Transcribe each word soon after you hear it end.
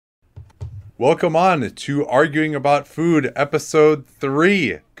Welcome on to Arguing About Food, episode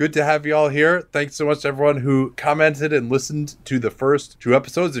 3. Good to have you all here. Thanks so much to everyone who commented and listened to the first 2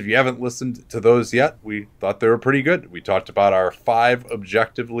 episodes. If you haven't listened to those yet, we thought they were pretty good. We talked about our 5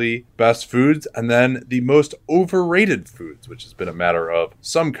 objectively best foods and then the most overrated foods, which has been a matter of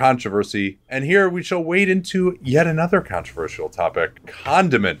some controversy. And here we shall wade into yet another controversial topic,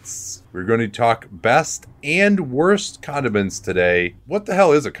 condiments. We're going to talk best and worst condiments today. What the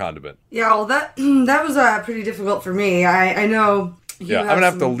hell is a condiment? Yeah, well, that was pretty difficult for me. I know. I'm going to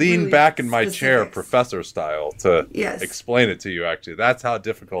have to lean really back in my specifics. chair, professor style, to Yes. explain it to you, actually. That's how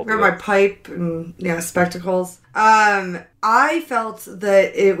difficult it Grab is. my pipe and spectacles. I felt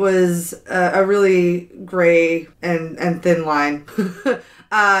that it was a really gray and thin line.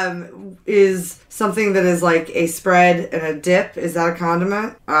 Is something that is like a spread and a dip, is that a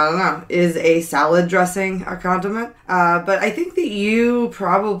condiment? I don't know. Is a salad dressing a condiment? But I think that you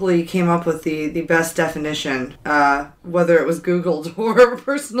probably came up with the best definition, whether it was Googled or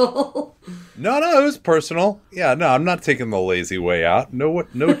personal. No, it was personal. Yeah, no, I'm not taking the lazy way out. No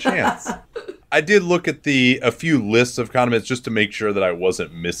chance. I did look at a few lists of condiments just to make sure that I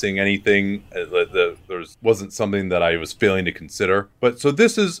wasn't missing anything. There wasn't something that I was failing to consider. But so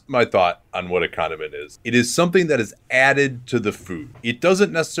this is my thought on what a condiment is. It is something that is added to the food. It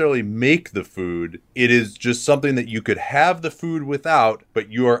doesn't necessarily make the food. It is just something that you could have the food without, but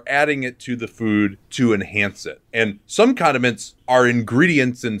you are adding it to the food to enhance it. And some condiments are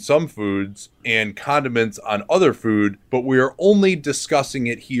ingredients in some foods and condiments on other food, but we are only discussing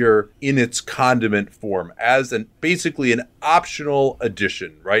it here in its condiment form as basically an optional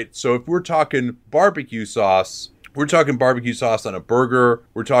addition, right? So if we're talking barbecue sauce, we're talking barbecue sauce on a burger.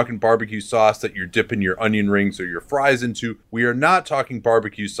 We're talking barbecue sauce that you're dipping your onion rings or your fries into. We are not talking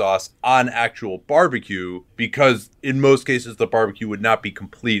barbecue sauce on actual barbecue because in most cases, the barbecue would not be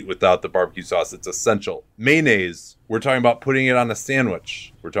complete without the barbecue sauce. It's essential. Mayonnaise. We're talking about putting it on a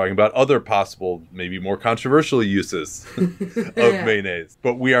sandwich. We're talking about other possible, maybe more controversial uses of mayonnaise.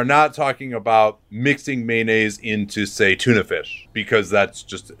 But we are not talking about mixing mayonnaise into, say, tuna fish, because that's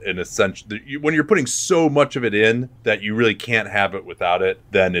just an essential. When you're putting so much of it in that you really can't have it without it,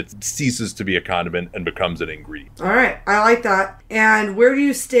 then it ceases to be a condiment and becomes an ingredient. All right, I like that. And where do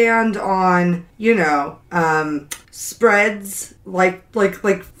you stand on, spreads, like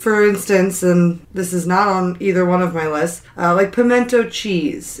for instance, and this is not on either one of my lists, like pimento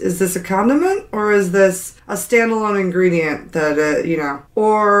cheese. Is this a condiment or is this a standalone ingredient that,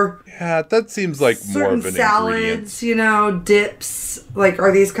 or... Yeah, that seems like more of an salads, ingredient. Dips, like,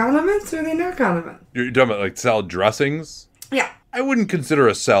 are these condiments or are they not condiments? You're talking about like salad dressings? Yeah. I wouldn't consider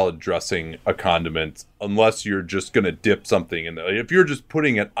a salad dressing a condiment unless you're just going to dip something in there. If you're just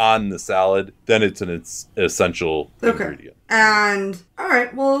putting it on the salad, then it's an essential ingredient. And, all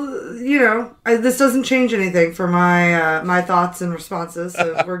right, well, this doesn't change anything for my thoughts and responses,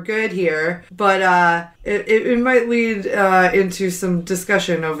 so we're good here. But it might lead into some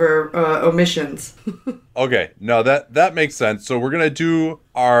discussion over omissions. Okay, no, that makes sense. So we're going to do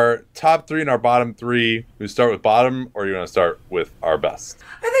our top 3 and our bottom 3. We start with bottom, or you want to start with our best?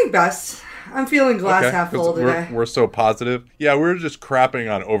 I think best. I'm feeling glass half full today. We're so positive. Yeah, we were just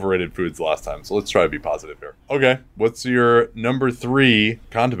crapping on overrated foods last time, so let's try to be positive here. Okay, what's your number 3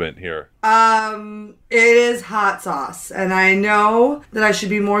 condiment here? It is hot sauce, and I know that I should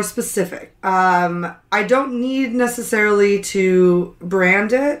be more specific. I don't need necessarily to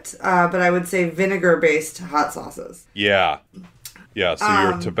brand it, but I would say vinegar-based hot sauces. Yeah, so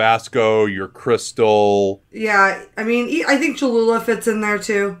your Tabasco, your Crystal. Yeah, I mean, I think Cholula fits in there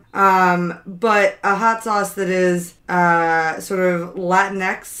too. But a hot sauce that is sort of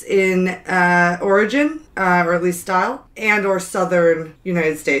Latinx in origin, or at least style, and or Southern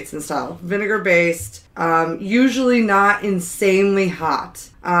United States in style. Vinegar-based, usually not insanely hot.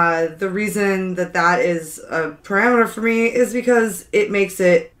 The reason that is a parameter for me is because it makes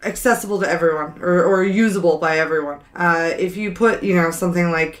it accessible to everyone or usable by everyone. If you put,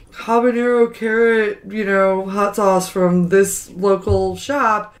 something like habanero carrot, hot sauce from this local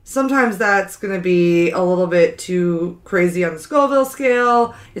shop, sometimes that's going to be a little bit too crazy on the Scoville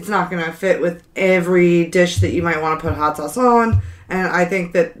scale. It's not going to fit with every dish that you might want to put hot sauce on. And I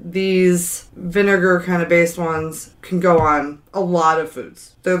think that these vinegar kind of based ones can go on a lot of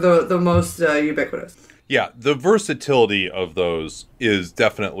foods. They're the most ubiquitous. Yeah, the versatility of those is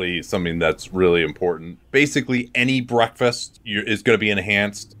definitely something that's really important. Basically, any breakfast is going to be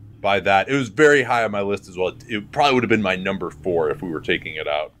enhanced by that. It was very high on my list as well. It probably would have been my number 4 if we were taking it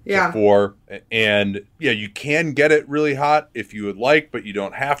out. Yeah. So 4. And yeah, you can get it really hot if you would like, but you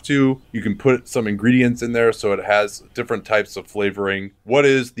don't have to. You can put some ingredients in there so it has different types of flavoring. What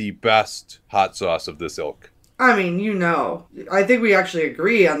is the best hot sauce of this ilk? I mean, I think we actually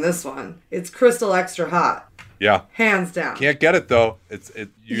agree on this one. It's Crystal Extra Hot. Yeah. Hands down. Can't get it though.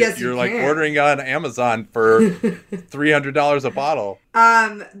 You're like ordering on Amazon for $300 a bottle.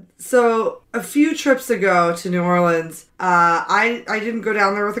 So a few trips ago to New Orleans, I didn't go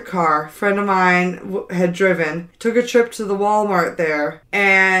down there with a car. A friend of mine had driven, took a trip to the Walmart there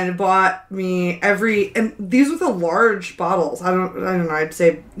and bought me and these were the large bottles. I don't know, I'd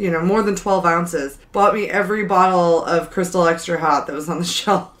say, more than 12 ounces. Bought me every bottle of Crystal Extra Hot that was on the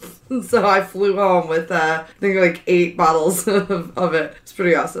shelf. So I flew home with, I think, like 8 bottles of it. It's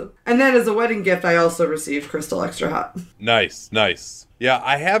pretty awesome. And then as a wedding gift, I also received Crystal Extra Hot. Nice. Yeah,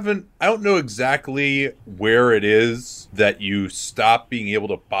 I don't know exactly where it is that you stop being able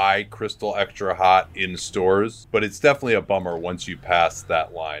to buy Crystal Extra Hot in stores, but it's definitely a bummer once you pass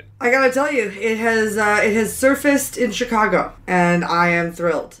that line. I gotta tell you, it has surfaced in Chicago, and I am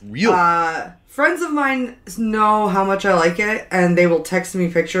thrilled. Really? Friends of mine know how much I like it, and they will text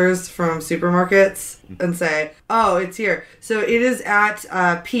me pictures from supermarkets and say, oh, it's here. So it is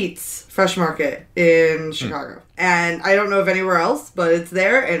at Pete's Fresh Market in Chicago. And I don't know of anywhere else, but it's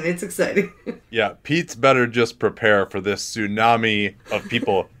there, and it's exciting. Yeah, Pete's better just prepare for this tsunami of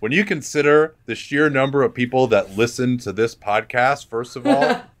people. When you consider the sheer number of people that listen to this podcast, first of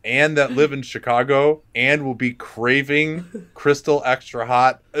all, and that live in Chicago and will be craving Crystal Extra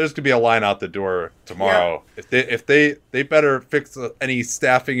Hot, there's gonna be a line out the door tomorrow. Yep. If they better fix any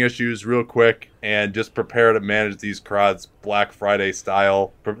staffing issues real quick and just prepare to manage these crowds Black Friday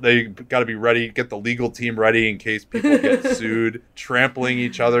style. They got to be ready, get the legal team ready in case people get sued, trampling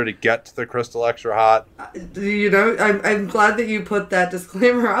each other to get to the Crystal Extra Hot. I'm glad that you put that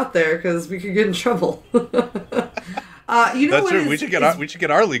disclaimer out there because we could get in trouble. That's true. We should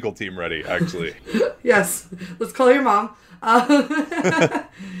get our legal team ready, actually. Yes. Let's call your mom.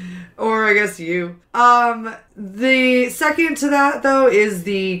 Or I guess you. The second to that, though, is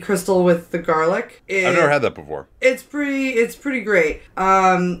the Crystal with the garlic. I've never had that before. It's pretty great.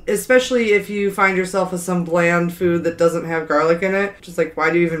 Especially if you find yourself with some bland food that doesn't have garlic in it. Just like,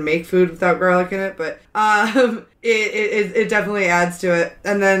 why do you even make food without garlic in it? But it definitely adds to it.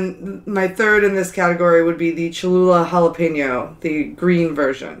 And then my third in this category would be the Cholula Jalapeno, the green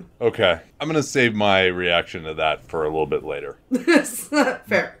version. Okay. I'm going to save my reaction to that for a little bit later.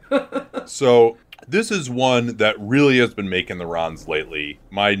 Fair. So this is one that really has been making the rounds lately.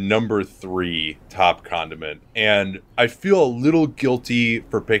 My number 3 top condiment. And I feel a little guilty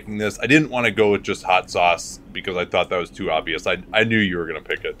for picking this. I didn't want to go with just hot sauce because I thought that was too obvious. I knew you were going to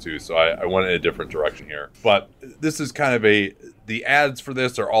pick it too, so I went in a different direction here. But this is kind of the ads for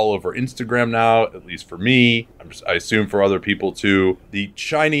this are all over Instagram now, at least for me. I assume for other people too. The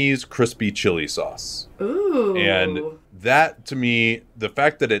Chinese crispy chili sauce. Ooh. And that, to me, the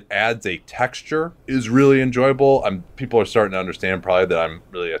fact that it adds a texture is really enjoyable. People are starting to understand probably that I'm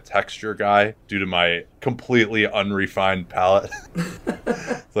really a texture guy due to my completely unrefined palate.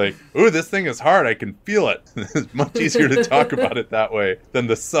 It's like, ooh, this thing is hard. I can feel it. It's much easier to talk about it that way than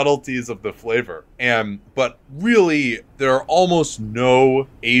the subtleties of the flavor. But really, there are almost no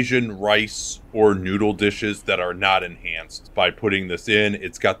Asian rice or noodle dishes that are not enhanced by putting this in.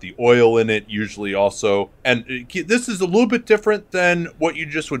 It's got the oil in it usually also. And this is a little bit different than what you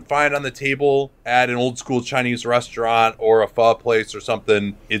just would find on the table at an old school Chinese restaurant or a pho place or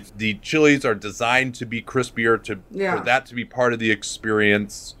something. The chilies are designed to be crispier for that to be part of the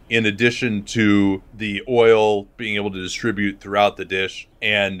experience, in addition to the oil being able to distribute throughout the dish.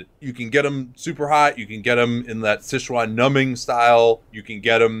 And you can get them super hot. You can get them in that Sichuan numbing style. You can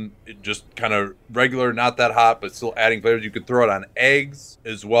get them just kind of regular, not that hot, but still adding flavors. You could throw it on eggs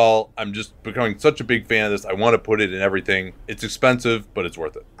as well. I'm just becoming such a big fan of this. I want to put it in everything. It's expensive, but it's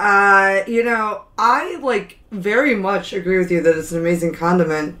worth it. I very much agree with you that it's an amazing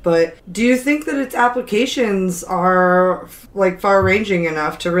condiment, but do you think that its applications are far-ranging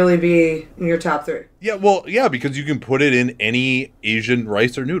enough to really be in your top 3? Yeah, because you can put it in any Asian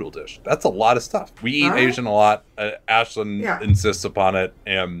rice or noodle dish. That's a lot of stuff. We eat Asian a lot. Ashlyn insists upon it.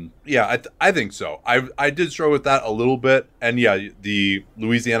 And I think so. I did struggle with that a little bit. And the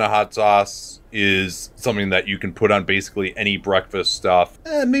Louisiana hot sauce is something that you can put on basically any breakfast stuff.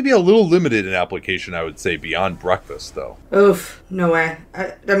 Maybe a little limited in application, I would say, beyond breakfast, though. Oof, no way.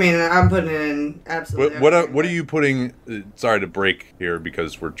 I mean, I'm putting it in absolutely. What are you putting? Sorry to break here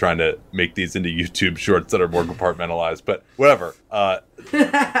because we're trying to make these into YouTube shorts that are more compartmentalized, but whatever.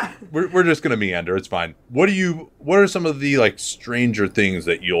 we're just gonna meander. It's fine. What are some of the like stranger things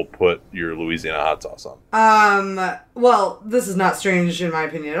that you'll put your Louisiana hot sauce on? Well, this is not strange in my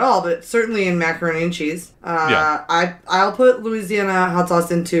opinion at all, but certainly in macaroni and cheese. I'll put Louisiana hot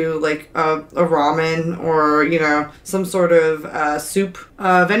sauce into like a ramen or, you know, some sort of soup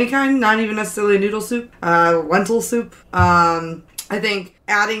of any kind, not even necessarily a noodle soup, lentil soup. I think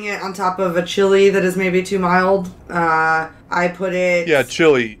adding it on top of a chili that is maybe too mild. I put it... Yeah,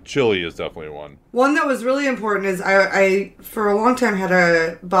 chili is definitely one. One that was really important is I for a long time had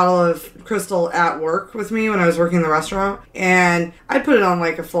a bottle of Crystal at work with me when I was working in the restaurant, and I'd put it on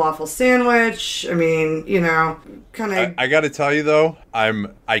like a falafel sandwich. I mean, you know, kind of... I gotta tell you though,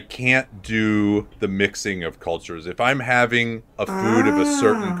 I can't do the mixing of cultures. If I'm having a food of a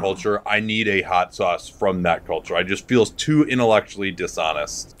certain culture, I need a hot sauce from that culture. I just feel too intellectually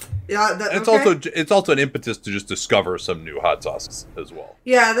dishonest. Yeah, it's also an impetus to just discover some new hot sauces as well.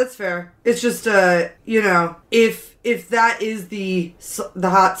 Yeah, that's fair. It's just you know, if that is the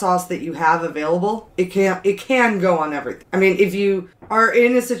hot sauce that you have available, it can go on everything. I mean, if you are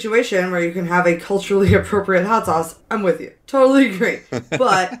in a situation where you can have a culturally appropriate hot sauce, I'm with you. Totally agree.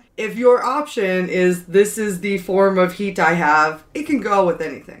 But if your option is this is the form of heat I have, it can go with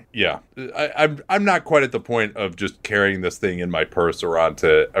anything. Yeah. I'm not quite at the point of just carrying this thing in my purse or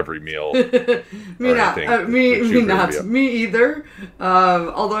onto every meal. Me not. Me either.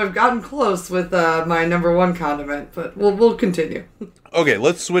 Although I've gotten close with my number one condiment, but we'll continue. Okay,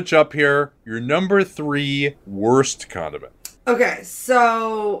 let's switch up here. Your number 3 worst condiment. Okay,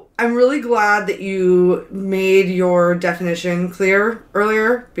 so I'm really glad that you made your definition clear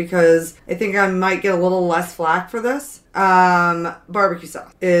earlier, because I think I might get a little less flack for this. Barbecue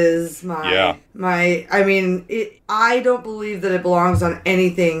sauce is I mean, I don't believe that it belongs on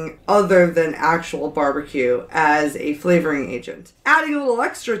anything other than actual barbecue as a flavoring agent. Adding a little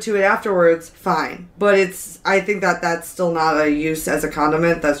extra to it afterwards, fine. But I think that's still not a use as a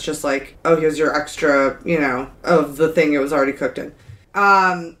condiment. That's just like, oh, here's your extra, you know, of the thing it was already cooked in.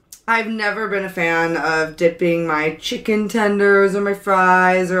 I've never been a fan of dipping my chicken tenders or my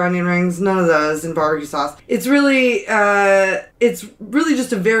fries or onion rings, none of those, in barbecue sauce. It's really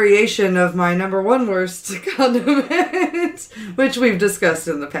just a variation of my number 1 worst condiment, which we've discussed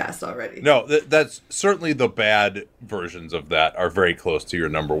in the past already. No, that's certainly the bad versions of that are very close to your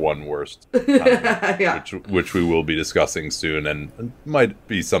number 1 worst condiment, yeah. which we will be discussing soon, and might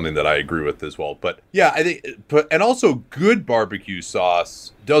be something that I agree with as well. But yeah, I think, and also good barbecue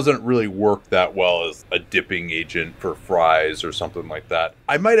sauce doesn't really work that well as a dipping agent for fries or something like that.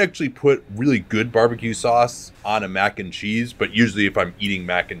 I might actually put really good barbecue sauce on a mac and cheese, but usually if I'm eating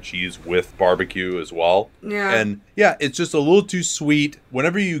mac and cheese with barbecue as well. Yeah. And yeah, it's just a little too sweet.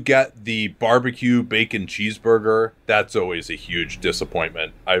 Whenever you get the barbecue bacon cheeseburger, that's always a huge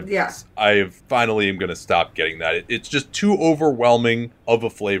disappointment. I finally am going to stop getting that. It's just too overwhelming of a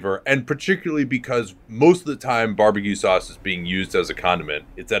flavor, and particularly because most of the time barbecue sauce is being used as a condiment.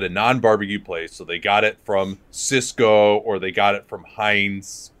 It's at a non-barbecue place, so they got it from Sysco or they got it from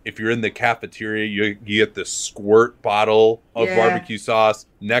Heinz. If you're in the cafeteria, you get this squirt bottle of barbecue sauce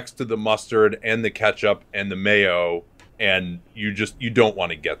next to the mustard and the ketchup and the mayo. And you don't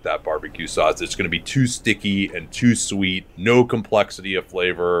want to get that barbecue sauce. It's going to be too sticky and too sweet. No complexity of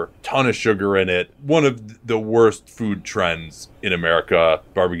flavor. Ton of sugar in it. One of the worst food trends in America,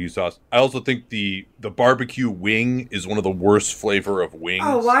 barbecue sauce. I also think the barbecue wing is one of the worst flavor of wings.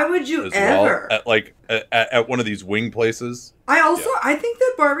 Oh, why would you ever? Well, at one of these wing places. I think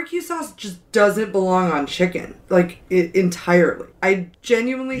that barbecue sauce just doesn't belong on chicken, like entirely. I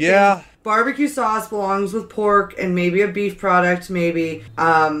genuinely think barbecue sauce belongs with pork and maybe a beef product, maybe.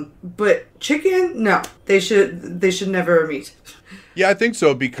 But chicken, no, they should never meet. Yeah, I think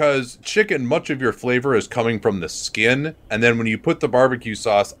so, because chicken, much of your flavor is coming from the skin, and then when you put the barbecue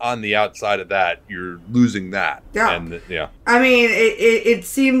sauce on the outside of that, you're losing that. Yeah. And, yeah. I mean, it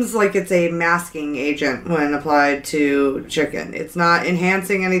seems like it's a masking agent when applied to chicken. It's not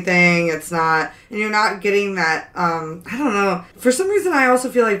enhancing anything. It's not, and you're not getting that, I don't know. For some reason, I also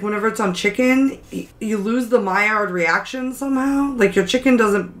feel like whenever it's on chicken, you lose the Maillard reaction somehow. Like, your chicken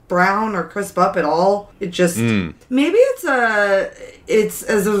doesn't brown or crisp up at all. It just, maybe it's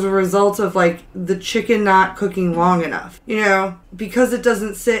as a result of like the chicken not cooking long enough, you know, because it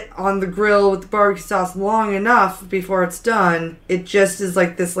doesn't sit on the grill with the barbecue sauce long enough before it's done. It just is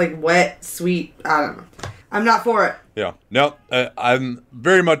like this like wet, sweet, I don't know. I'm not for it. Yeah. No, I'm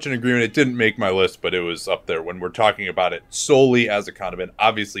very much in agreement. It didn't make my list, but it was up there when we're talking about it solely as a condiment.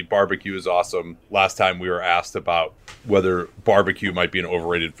 Obviously, barbecue is awesome. Last time we were asked about whether barbecue might be an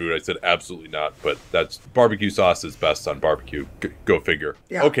overrated food, I said absolutely not. But that's barbecue sauce is best on barbecue. Go figure.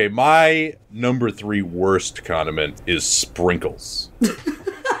 Yeah. Okay, my number 3 worst condiment is sprinkles.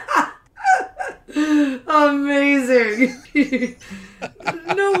 Amazing.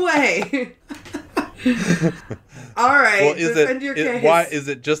 No way. All right. Well, defend your case. why is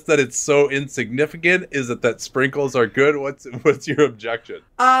it just that it's so insignificant? Is it that sprinkles are good? What's your objection?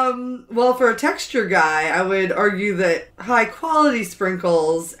 Well, for a texture guy, I would argue that high quality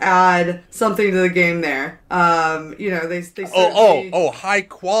sprinkles add something to the game there. They high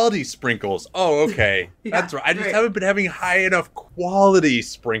quality sprinkles. Oh, okay. Yeah, that's right. I just haven't been having high enough quality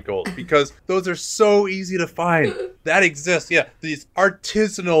sprinkles because those are so easy to find. That exists. Yeah, these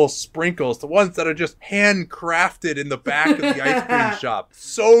artisanal sprinkles, the ones that are just handcrafted in the back of the ice cream shop,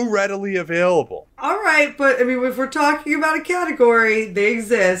 so readily available. All right, but I mean, if we're talking about a category, they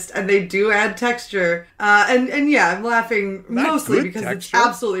exist and they do add texture. And yeah, I'm laughing mostly because texture. It's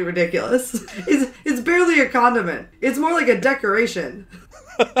absolutely ridiculous. It's barely a condiment. It's more like a decoration.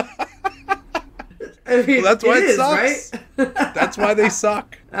 I mean, Well, that's why it sucks, right? That's why they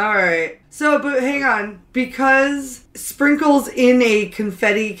suck. All right. So, but hang on. Because sprinkles in a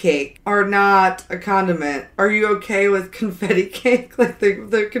confetti cake are not a condiment, are you okay with confetti cake? Like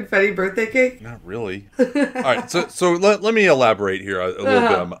the confetti birthday cake? Not really. All right. So let me elaborate here a little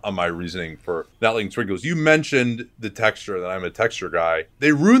bit on my reasoning for not liking sprinkles. You mentioned the texture, that I'm a texture guy.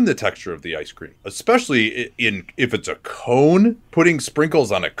 They ruin the texture of the ice cream, especially if it's a cone. Putting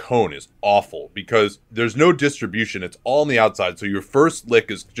sprinkles on a cone is awful because there's no distribution. It's all on the outside. So your first lick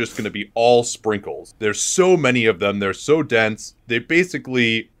is just going to be all sprinkles. There's so many of them. They're so dense. They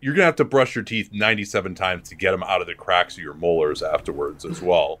basically, you're going to have to brush your teeth 97 times to get them out of the cracks of your molars afterwards as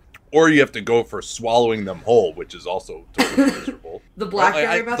well. Or you have to go for swallowing them whole, which is also totally miserable. The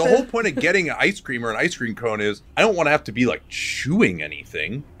blackberry method? The whole point of getting an ice cream or an ice cream cone is I don't want to have to be like chewing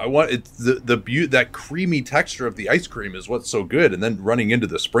anything. I want it's that creamy texture of the ice cream is what's so good. And then running into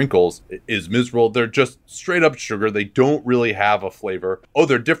the sprinkles is miserable. They're just straight up sugar. They don't really have a flavor. Oh,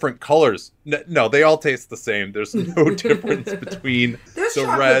 they're different colors. No, they all taste the same. There's no difference between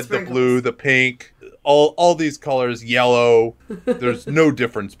the red, the blue, the pink. All these colors, yellow, there's no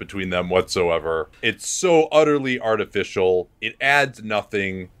difference between them whatsoever. It's so utterly artificial. It adds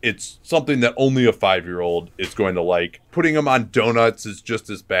nothing. It's something that only a 5-year-old is going to like. Putting them on donuts is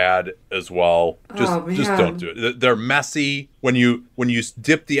just as bad as well. Just don't do it. They're messy. When you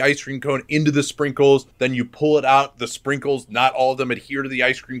dip the ice cream cone into the sprinkles, then you pull it out. The sprinkles, not all of them adhere to the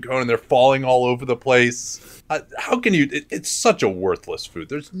ice cream cone, and they're falling all over the place. How can you? It's such a worthless food.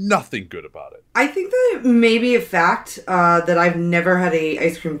 There's nothing good about it. I think that it may be a fact that I've never had a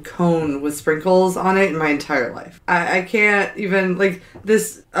ice cream cone with sprinkles on it in my entire life. I can't even, like,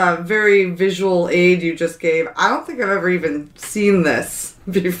 this very visual aid you just gave, I don't think I've ever even seen this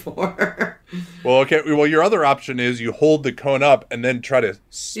before. Well, okay. Well, your other option is you hold the cone up and then try to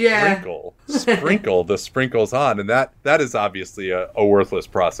sprinkle the sprinkles on, and that is obviously a worthless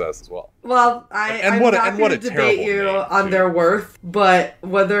process as well. Well, I'm not going to debate you on their worth, but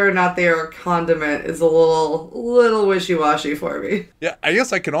whether or not they are a condiment is a little wishy-washy for me. Yeah, I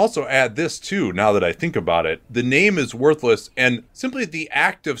guess I can also add this too, now that I think about it. The name is worthless, and simply the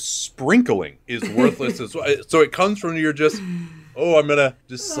act of sprinkling is worthless as well. So it comes from you're just... Oh, I'm gonna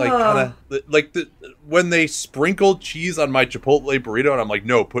just like kind of like when they sprinkle cheese on my Chipotle burrito, and I'm like,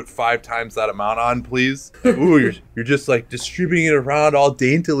 no, put 5 times that amount on, please. Like, ooh, you're just like distributing it around all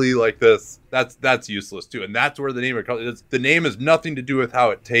daintily like this. That's useless too, and that's where the name comes. The name has nothing to do with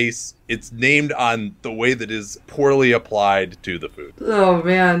how it tastes. It's named on the way that is poorly applied to the food. Oh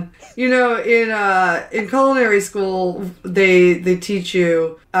man, in culinary school they teach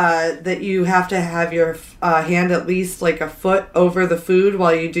you that you have to have your hand at least like a foot over the food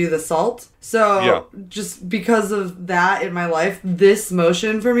while you do the salt. So just because of that in my life, this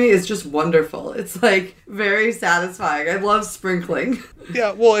motion for me is just wonderful. It's like very satisfying. I love sprinkling.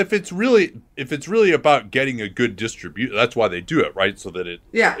 Yeah, well, if it's really about getting a good distribution, that's why they do it, right? So that it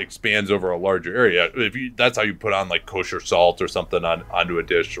expands over a larger area. That's how you put on like kosher salt or something onto a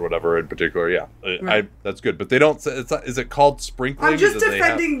dish or whatever in particular. Yeah, right. That's good. But they don't say, is it called sprinkling? I'm just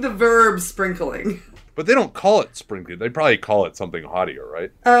defending the verb sprinkling. But they don't call it sprinkling. They probably call it something haughtier,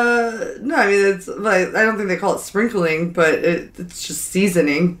 right? No, I mean, it's like, I don't think they call it sprinkling, but it's just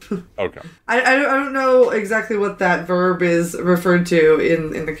seasoning. Okay. I don't know exactly what that verb is referred to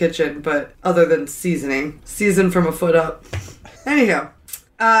in the kitchen, but other than seasoning. Season from a foot up. Anyhow.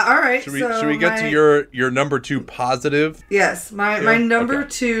 All right. Should we get to your number 2 positive? Yes, my number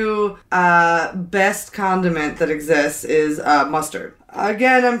 2 best condiment that exists is mustard.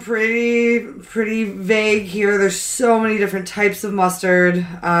 Again, I'm pretty vague here. There's so many different types of mustard,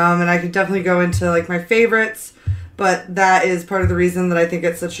 and I could definitely go into like my favorites. But that is part of the reason that I think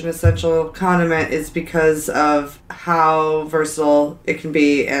it's such an essential condiment is because of how versatile it can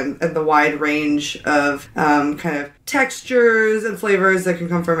be and the wide range of kind of textures and flavors that can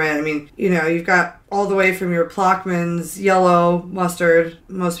come from it. I mean, you've got all the way from your Plochman's yellow mustard.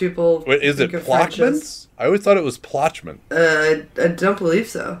 Most people is it Plochman's? I always thought it was Plochman. I don't believe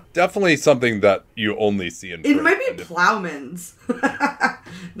so. Definitely something that you only see in... It might be Plowman's.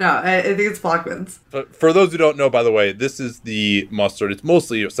 No, I think it's Plochman's. But for those who don't know, by the way, this is the mustard. It's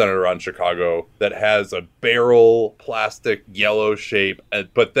mostly centered around Chicago that has a barrel plastic yellow shape,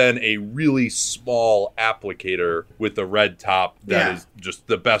 but then a really small applicator with a red top that is just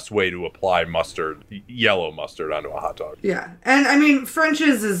the best way to apply mustard, yellow mustard, onto a hot dog. Yeah. And I mean,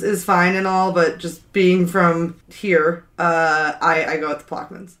 French's is fine and all, but just being from here, I go with the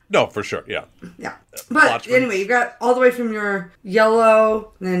Plochman's. No, for sure, yeah. Yeah. But anyway, you've got all the way from your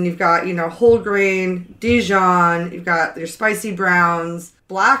yellow, and then you've got, whole grain, Dijon, you've got your spicy browns,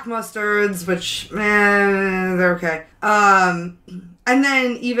 black mustards, which, they're okay. And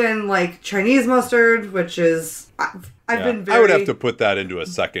then even like Chinese mustard, which is... I would have to put that into a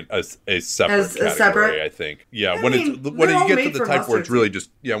separate category, I think. Yeah, when you get to the type where it's really just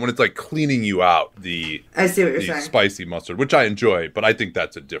when it's like cleaning you out I see what you're saying. Spicy mustard, which I enjoy, but I think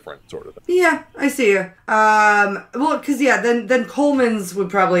that's a different sort of thing. Yeah, I see you. Well, because then Coleman's would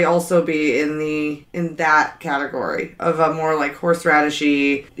probably also be in that category of a more like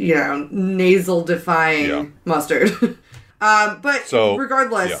horseradishy, nasal defying mustard. But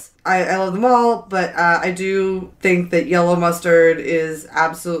regardless, I love them all, but I do think that yellow mustard is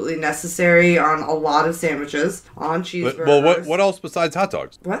absolutely necessary on a lot of sandwiches, on cheeseburgers. Well, what else besides hot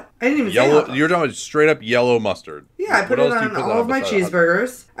dogs? What? I didn't even say hot dogs. You're talking about straight up yellow mustard. Yeah, I put it on all of my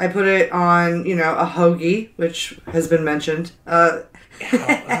cheeseburgers. I put it on, a hoagie, which has been mentioned. I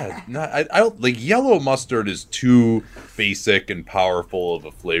don't like yellow mustard is too basic and powerful of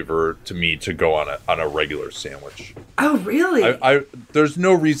a flavor to me to go on a regular sandwich. Oh, really? There's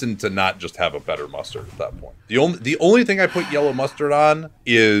no reason to not just have a better mustard at that point. The only thing I put yellow mustard on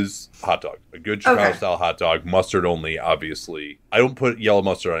is hot dog. A good Chicago style hot dog, mustard only, obviously. I don't put yellow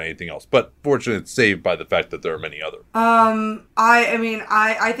mustard on anything else, but fortunately it's saved by the fact that there are many other.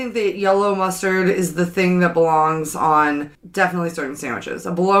 I think that yellow mustard is the thing that belongs on definitely certain sandwiches.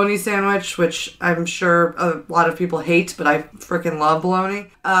 A bologna sandwich, which I'm sure a lot of people hate, but I freaking love bologna.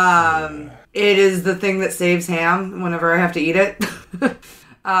 It is the thing that saves ham whenever I have to eat it.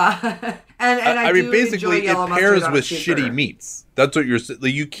 I mean, basically, it pairs with shitty meats. That's what you're saying.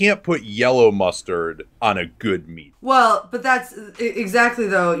 Like, you can't put yellow mustard on a good meat. Well, but that's exactly,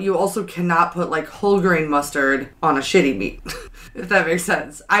 though. You also cannot put like whole grain mustard on a shitty meat, if that makes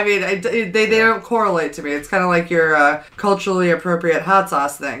sense. I mean, they don't correlate to me. It's kind of like your culturally appropriate hot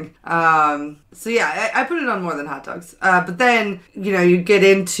sauce thing. So yeah, I put it on more than hot dogs. But then, you get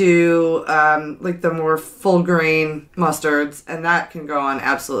into like the more full grain mustards, and that can go on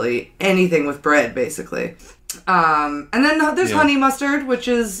absolutely anything with bread, basically. And then there's honey mustard, which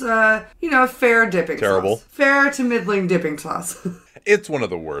is, a fair dipping sauce. Fair to middling dipping sauce. It's one of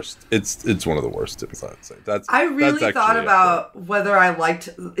the worst. It's one of the worst dipping sauces, I'd say. I really thought about whether I liked...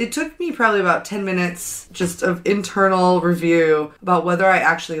 It took me probably about 10 minutes just of internal review about whether I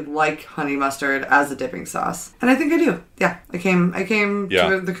actually like honey mustard as a dipping sauce. And I think I do. Yeah, I came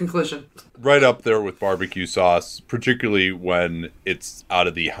to the conclusion. Right up there with barbecue sauce, particularly when it's out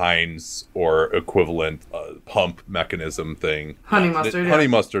of the Heinz or equivalent pump mechanism thing. Honey mustard. Honey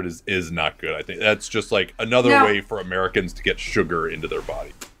mustard is not good. I think that's just like another way for Americans to get sugar into their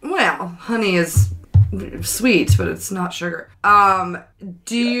body. Well, honey is sweet, but it's not sugar. How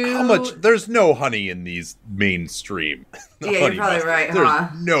much? There's no honey in these mainstream. Yeah, you're probably right,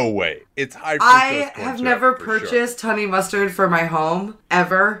 There's no way. It's high fructose I have never purchased honey mustard for my home,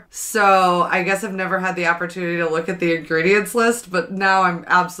 ever. So I guess I've never had the opportunity to look at the ingredients list, but now I'm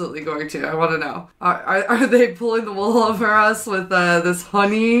absolutely going to. I want to know. Are they pulling the wool over us with this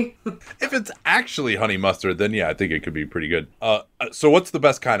honey? If it's actually honey mustard, then yeah, I think it could be pretty good. So what's the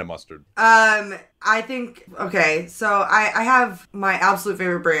best kind of mustard? I think, so I have my absolute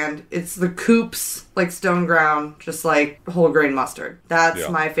favorite brand. It's the Coops, like Stone Ground, just like whole grain mustard. That's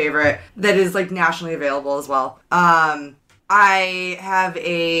my favorite. That is like nationally available as well. I have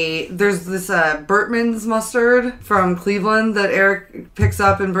there's this Bertman's mustard from Cleveland that Eric picks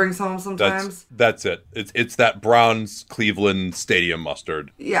up and brings home sometimes. That's it. It's that Browns Cleveland Stadium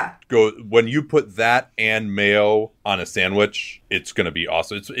mustard. Yeah. When you put that and mayo on a sandwich, it's going to be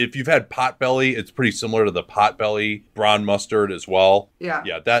awesome. If you've had Potbelly, it's pretty similar to the Potbelly brown mustard as well. Yeah.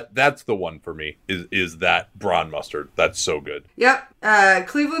 Yeah, that's the one for me, is that brown mustard. That's so good. Yep.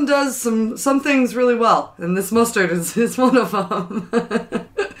 Cleveland does some things really well, and this mustard is one of them.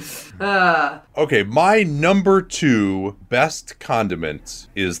 Okay, my number 2 best condiment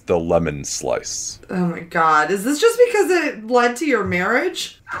is the lemon slice. Oh my god. Is this just because it led to your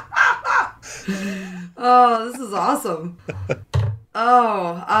marriage? Oh, this is awesome.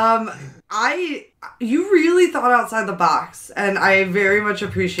 You really thought outside the box, and I very much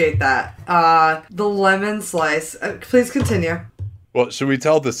appreciate that. The lemon slice. Please continue. Well, should we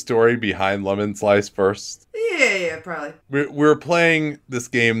tell the story behind lemon slice first? Yeah, probably. We're playing this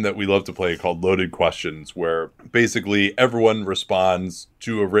game that we love to play called Loaded Questions, where basically everyone responds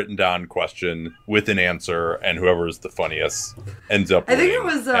to a written down question with an answer, and whoever is the funniest ends up winning. I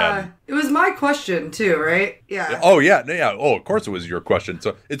think it was my question too, right? Yeah. Oh yeah. Oh, of course it was your question.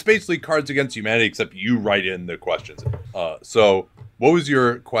 So it's basically Cards Against Humanity, except you write in the questions. So what was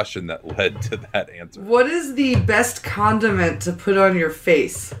your question that led to that answer? What is the best condiment to put on your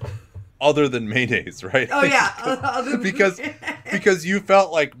face? Other than mayonnaise, right? Oh yeah, because you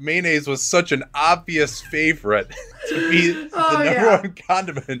felt like mayonnaise was such an obvious favorite to be the number one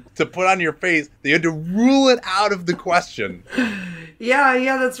condiment to put on your face. They had to rule it out of the question.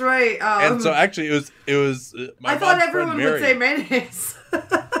 Yeah, that's right. And so actually, it was. I thought everyone would say mayonnaise.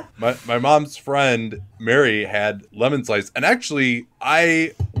 My mom's friend Mary had lemon slice, and actually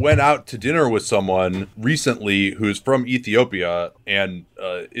I went out to dinner with someone recently who's from Ethiopia and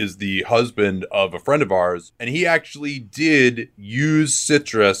is the husband of a friend of ours, and he actually did use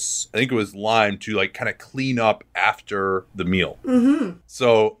citrus, I think it was lime, to like kind of clean up after the meal. Mm-hmm.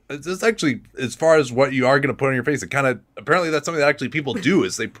 So it's actually, as far as what you are going to put on your face, it kind of, apparently that's something that actually people do,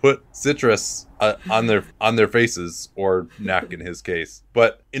 is they put citrus on their faces, or neck in his case.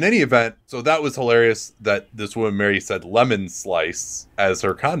 But in any event, so that was hilarious that this woman Mary said lemon slice as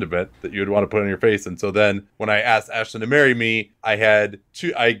her condiment that you would want to put on your face. And so then when I asked Ashlyn to marry me,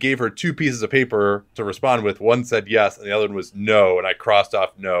 I gave her 2 pieces of paper to respond with. One said yes, and the other one was no. And I crossed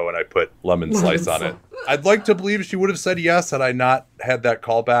off no, and I put lemon slice on it. I'd like to believe she would have said yes had I not had that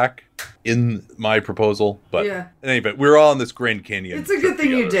callback in my proposal, but in any event, we were all in this Grand Canyon. It's a good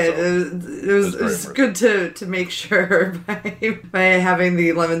thing you did. So it was good to make sure by having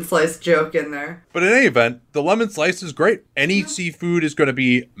the lemon slice joke in there. But in any event, the lemon slice is great. Any seafood is going to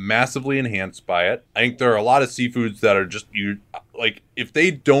be massively enhanced by it. I think there are a lot of seafoods that are just like, if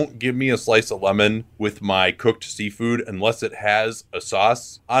they don't give me a slice of lemon with my cooked seafood, unless it has a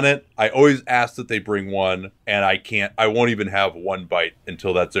sauce on it, I always ask that they bring one, and I won't even have one bite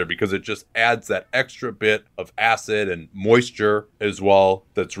until that's there, because it just adds that extra bit of acid and moisture as well.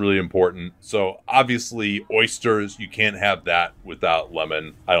 That's really important. So obviously oysters, you can't have that without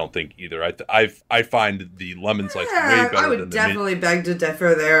lemon. I don't think either. I find the lemon slice way better. I would definitely beg to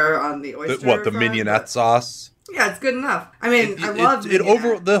differ there on the oyster. The mignonette sauce? Yeah, it's good enough. I mean, I love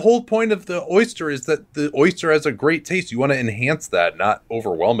it. The whole point of the oyster is that the oyster has a great taste. You want to enhance that, not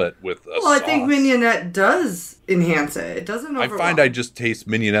overwhelm it with a sauce. I think mignonette does enhance it. It doesn't overwhelm. I find I just taste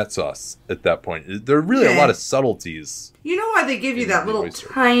mignonette sauce at that point. There are really a lot of subtleties. You know why they give you that little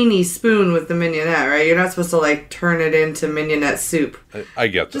tiny spoon with the mignonette, right? You're not supposed to like turn it into mignonette soup. I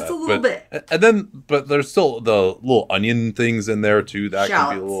get that. Just a little bit. And then, but there's still the little onion things in there too. That can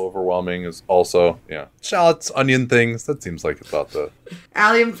be a little overwhelming. Is also shallots, onion things. That seems like about the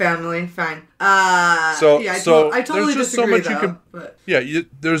allium family. Fine. I totally disagree.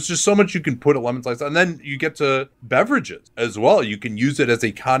 There's just so much you can put a lemon slice on. And then you get to beverages as well. You can use it as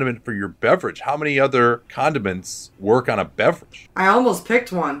a condiment for your beverage. How many other condiments work on a beverage? I almost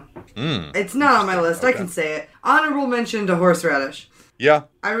picked one. It's not on my list. Okay. I can say it. Honorable mention to horseradish. Yeah.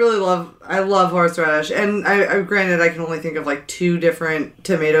 I love horseradish. And I granted, I can only think of like 2 different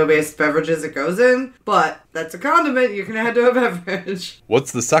tomato-based beverages it goes in, but that's a condiment you can add to a beverage.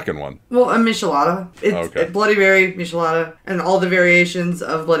 What's the second one? Well, a michelada. It's Bloody Mary, michelada, and all the variations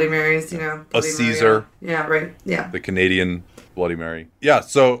of Bloody Marys, a Caesar. Yeah, right. Yeah. The Canadian Bloody Mary. Yeah,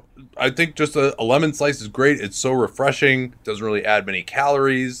 so I think just a lemon slice is great. It's so refreshing. Doesn't really add many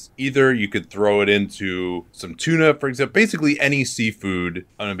calories either. You could throw it into some tuna, for example. Basically any seafood,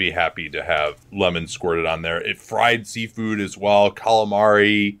 I'm going to be happy to have lemon squirted on there. Fried seafood as well,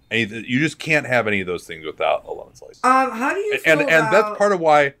 calamari, anything. You just can't have any of those things without a lemon slice. How do you feel and that's part of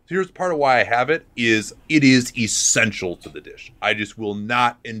why, here's part of why I have it, is it is essential to the dish. I just will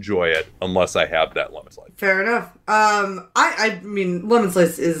not enjoy it unless I have that lemon slice. Fair enough. I mean, lemon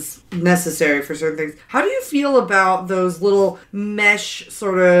slice is necessary for certain things. How do you feel about those little mesh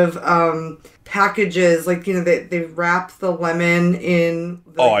sort of packages? Like, you know, they wrap the lemon in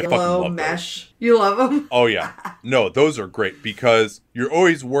the yellow mesh. Those. You love them? Oh, yeah. No, those are great because you're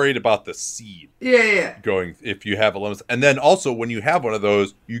always worried about the seed. Yeah. Going, if you have a lemon. And then also, when you have one of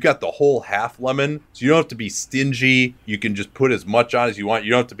those, you got the whole half lemon. So you don't have to be stingy. You can just put as much on as you want.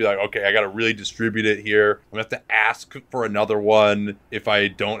 You don't have to be like, okay, I got to really distribute it here. I'm going to have to ask for another one if I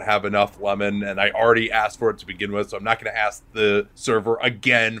don't have enough lemon. And I already asked for it to begin with. So I'm not going to ask the server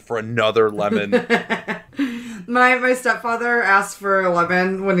again for another lemon. My stepfather asks for a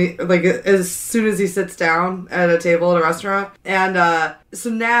lemon when he, like, as soon as he sits down at a table at a restaurant. And so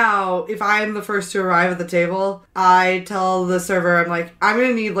now, if I'm the first to arrive at the table, I tell the server, I'm like, I'm going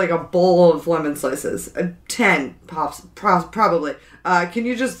to need like a bowl of lemon slices. 10 pops, probably. Can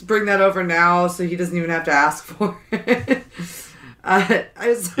you just bring that over now so he doesn't even have to ask for it? I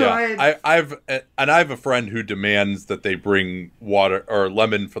have a friend who demands that they bring water or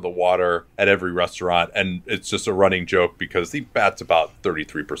lemon for the water at every restaurant, and it's just a running joke because he bats about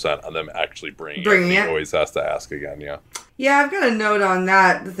 33% on them actually bringing it. He always has to ask again. Yeah, I've got a note on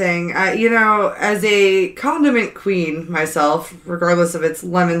that thing. You know, as a condiment queen myself, regardless if it's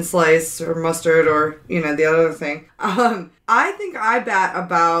lemon slice or mustard or, you know, the other thing, I think I bat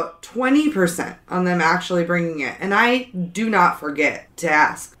about 20% on them actually bringing it. And I do not forget to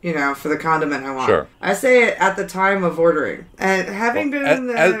ask, you know, for the condiment I want. Sure. I say it at the time of ordering. And having been in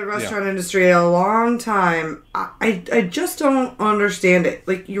the restaurant industry a long time, I just don't understand it.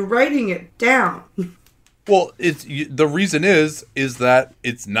 Like, you're writing it down. Well, the reason is that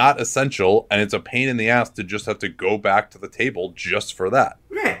it's not essential, and it's a pain in the ass to just have to go back to the table just for that.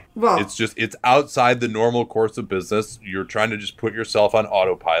 Right. Well, it's outside the normal course of business. You're trying to just put yourself on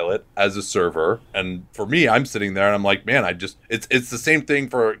autopilot as a server. And for me, I'm sitting there and I'm like, man, it's the same thing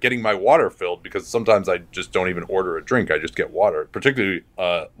for getting my water filled, because sometimes I just don't even order a drink. I just get water. Particularly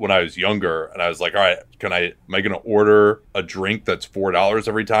when I was younger and I was like, all right, am I going to order a drink that's $4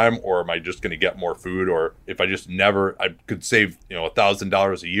 every time, or am I just going to get more food? Or if I could save,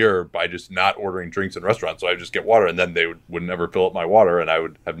 $1,000 a year by just not ordering drinks in restaurants. So I just get water, and then they would never fill up my water, and I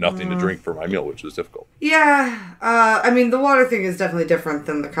would have nothing to drink for my meal, which was difficult. Yeah. I mean, the water thing is definitely different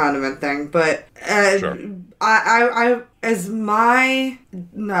than the condiment thing, but Sure. I as my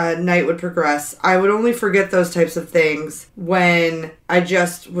night would progress, I would only forget those types of things when I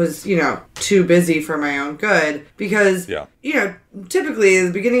just was, too busy for my own good. Because, typically at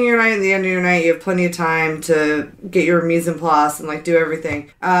the beginning of your night and the end of your night, you have plenty of time to get your mise en place and, do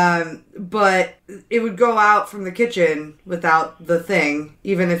everything. But it would go out from the kitchen without the thing,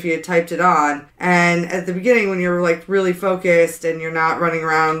 even if you had typed it on. And at the beginning, when you're, really focused and you're not running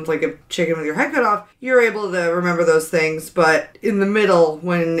around like a chicken with your head cut off, you're able to remember those things. But in the middle,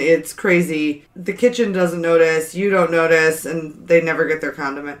 when it's crazy, the kitchen doesn't notice, you don't notice, and they never get their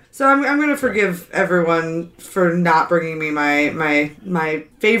condiment. So I'm going to forgive everyone for not bringing me my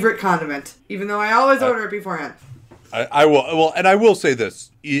favorite condiment, even though I always order it beforehand. I will. Well, and I will say this.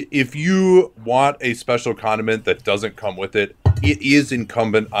 If you want a special condiment that doesn't come with it, it is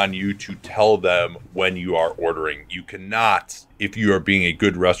incumbent on you to tell them when you are ordering. You cannot, if you are being a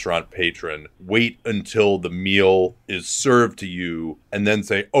good restaurant patron, wait until the meal is served to you and then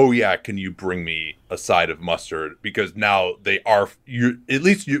say, oh yeah, can you bring me a side of mustard? Because now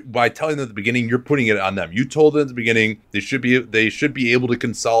by telling them at the beginning, you're putting it on them. You told them at the beginning they should be able to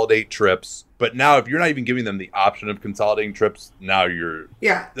consolidate trips. But now if you're not even giving them the option of consolidating trips, now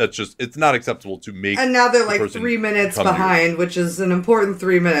it's not acceptable to make. And now they're like 3 minutes behind, which is an important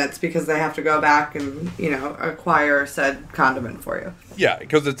 3 minutes because they have to go back and, acquire said condiment for you. Yeah,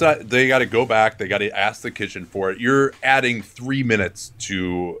 because it's not, they got to go back, they got to ask the kitchen for it. You're adding 3 minutes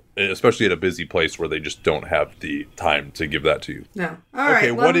to, especially at a busy place where they just don't have the time to give that to you. Yeah. All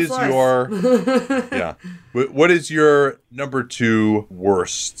right. What is your number 2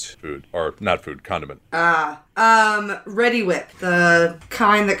 worst food, or not food, condiment? Ready Whip, the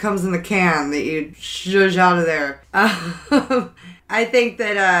kind that comes in the can that you zhuzh out of there. I think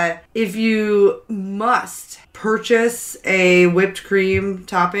that if you must purchase a whipped cream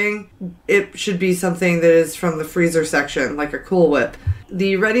topping, it should be something that is from the freezer section, like a Cool Whip.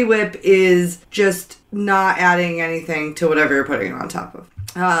 The Ready Whip is just not adding anything to whatever you're putting it on top of.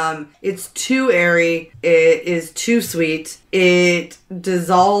 It's too airy. It is too sweet. It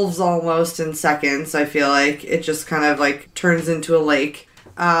dissolves almost in seconds. I feel like it just kind of like turns into a lake.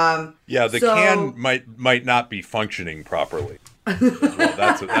 The can might not be functioning properly. Well,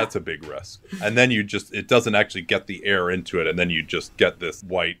 that's a big risk. And then it doesn't actually get the air into it, and then you just get this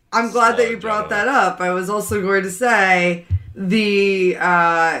white. I'm glad that you brought that up. I was also going to say the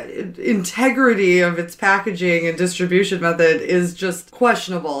integrity of its packaging and distribution method is just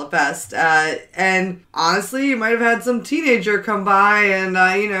questionable at best. And honestly, you might have had some teenager come by and,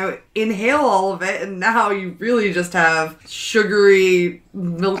 inhale all of it, and now you really just have sugary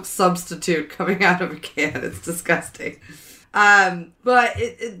milk substitute coming out of a can. It's disgusting. But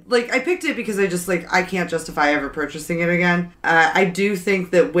I picked it because I can't justify ever purchasing it again. I do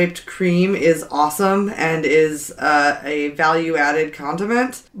think that whipped cream is awesome and is a value-added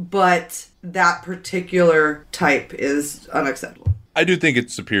condiment, but that particular type is unacceptable. I do think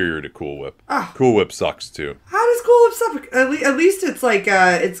it's superior to Cool Whip. Cool Whip sucks too. How does Cool Whip suck? At least it's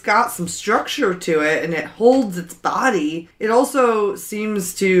it's got some structure to it and it holds its body. It also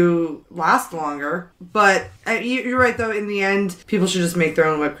seems to last longer. But you're right though. In the end, people should just make their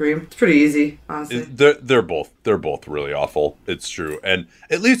own whipped cream. It's pretty easy, honestly. They're both really awful. It's true, and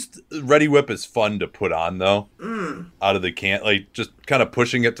at least Ready Whip is fun to put on though. Out of the can, just kind of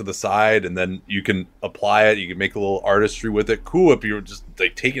pushing it to the side, and then you can apply it. You can make a little artistry with it. Cool Whip, you're just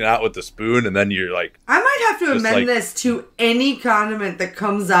taking it out with the spoon, and then you're like. I might have to amend this to any condiment that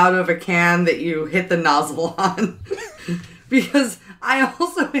comes out of a can that you hit the nozzle on, because I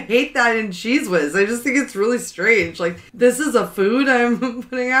also hate that in Cheez Whiz. I just think it's really strange. This is a food I'm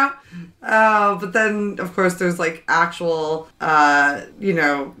putting out. But then, of course, there's actual,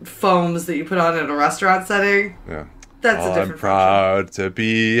 foams that you put on in a restaurant setting. Yeah. That's a different I'm proud to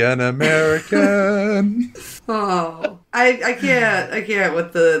be an American. I can't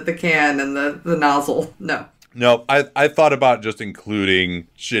with the can and the nozzle. No, I thought about just including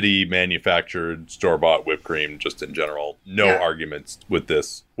shitty manufactured store-bought whipped cream just in general. No arguments with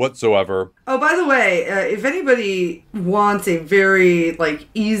this whatsoever. Oh, by the way, if anybody wants a very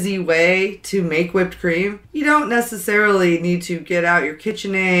easy way to make whipped cream, you don't necessarily need to get out your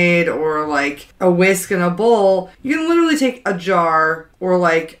KitchenAid or a whisk and a bowl. You can literally take a jar or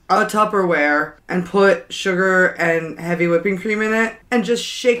a Tupperware and put sugar and heavy whipping cream in it and just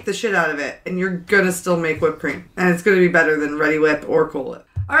shake the shit out of it, and you're gonna still make whipped cream, and it's gonna be better than Ready Whip or Cool Whip.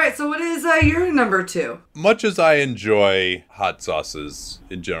 All right, so what is your number 2? Much as I enjoy hot sauces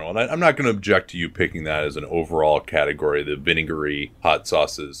in general, and I'm not going to object to you picking that as an overall category, the vinegary hot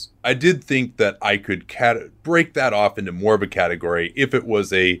sauces, I did think that I could break that off into more of a category if it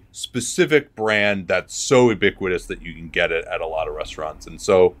was a specific brand that's so ubiquitous that you can get it at a lot of restaurants. And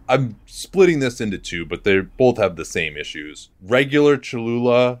so I'm splitting this into 2, but they both have the same issues. Regular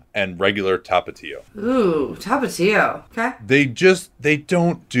Cholula and regular Tapatio. Ooh, Tapatio. Okay. They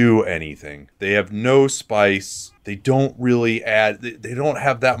don't do anything. They have no spice. They don't really add, they don't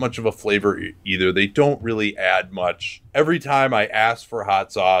have that much of a flavor either. They don't really add much. Every time I ask for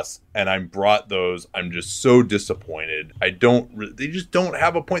hot sauce and I'm brought those, I'm just so disappointed. They just don't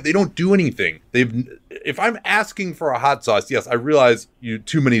have a point. They don't do anything. If I'm asking for a hot sauce, yes, I realize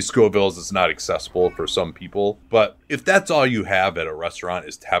too many Scovilles is not accessible for some people, but if that's all you have at a restaurant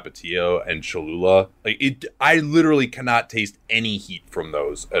is Tapatio and Cholula, I literally cannot taste any heat from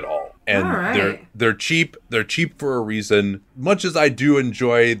those at all. And they're cheap. They're cheap for a reason. Much as I do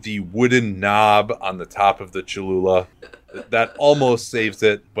enjoy the wooden knob on the top of the Cholula, that almost saves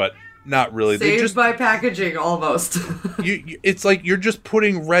it, but not really. Saved by packaging, almost. It's like you're just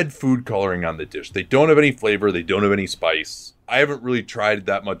putting red food coloring on the dish. They don't have any flavor. They don't have any spice. I haven't really tried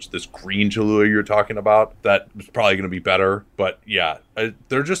that much this green Cholula you're talking about. That was probably going to be better. But yeah,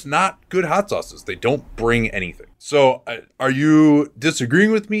 they're just not good hot sauces. They don't bring anything. So are you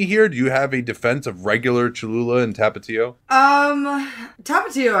disagreeing with me here? Do you have a defense of regular Cholula and Tapatio?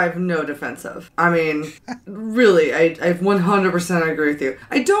 Tapatio I have no defense of. I mean, really, I 100% agree with you.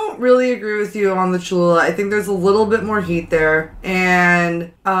 I don't really agree with you on the Cholula. I think there's a little bit more heat there.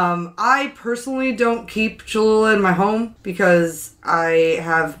 And I personally don't keep Cholula in my home because I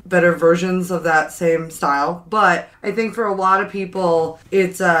have better versions of that same style. But I think for a lot of people,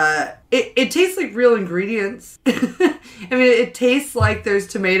 it's it tastes like real ingredients. I mean, it tastes like there's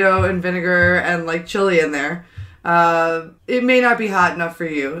tomato and vinegar and chili in there. It may not be hot enough for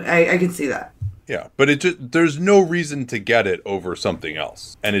you. I can see that. Yeah, but there's no reason to get it over something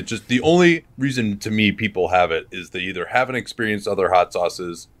else. And it just, the only reason to me people have it is they either haven't experienced other hot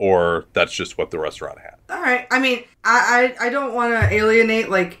sauces or that's just what the restaurant had. All right. I mean, I don't want to alienate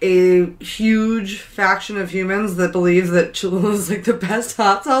like a huge faction of humans that believe that Cholula is like the best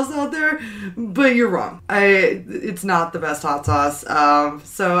hot sauce out there, but you're wrong. It's not the best hot sauce.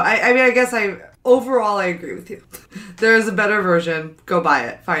 So I mean, I guess overall I agree with you. There is a better version. Go buy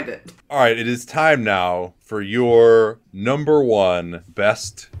it. Find it. All right, it is time now for your number one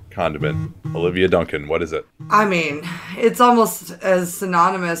best condiment. Olivia Duncan, what is it? I mean, it's almost as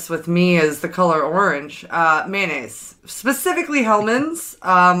synonymous with me as the color orange. Mayonnaise. Specifically Hellmann's,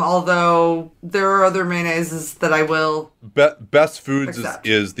 although there are other mayonnaises that I will Best Foods accept.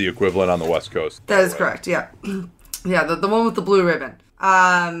 is the equivalent on the West Coast. That is correct, yeah. Yeah, the one with the blue ribbon.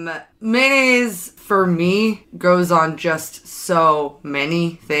 Mayonnaise, for me, goes on just so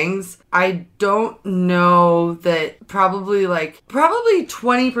many things. I don't know that probably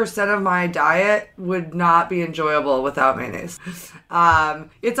 20% of my diet would not be enjoyable without mayonnaise.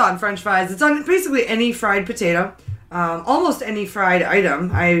 It's on French fries. It's on basically any fried potato. Almost any fried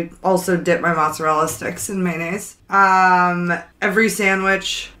item. I also dip my mozzarella sticks in mayonnaise. Every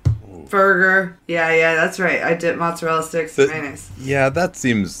sandwich, burger. Yeah, that's right. I dip mozzarella sticks in mayonnaise. Yeah, that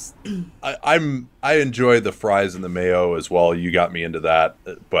seems... I enjoy the fries and the mayo as well. You got me into that,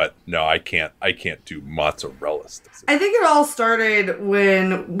 but no, I can't do mozzarella sticks. I think it all started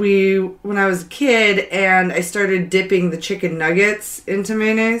when I was a kid and I started dipping the chicken nuggets into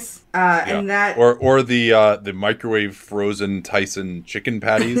mayonnaise. And that or the microwave frozen Tyson chicken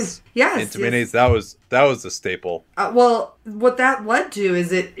patties into mayonnaise. That was a staple. Well, what that led to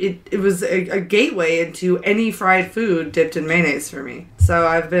is it was a gateway into any fried food dipped in mayonnaise for me. So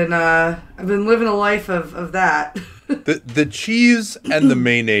I've been living a life of that. The cheese and the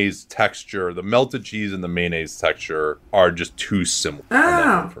mayonnaise texture, the melted cheese and the mayonnaise texture are just too similar on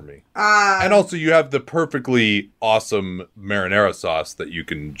that one for me. And also you have the perfectly awesome marinara sauce that you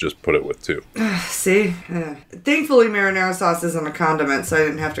can just put it with too. See? Thankfully marinara sauce isn't a condiment, so I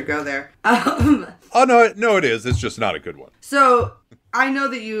didn't have to go there. Oh, no, it is. It's just not a good one. So I know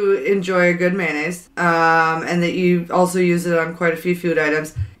that you enjoy a good mayonnaise, and that you also use it on quite a few food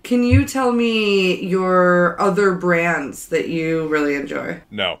items. Can you tell me your other brands that you really enjoy?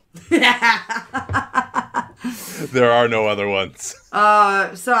 No. There are no other ones.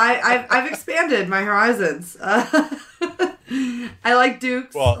 So I've expanded my horizons. I like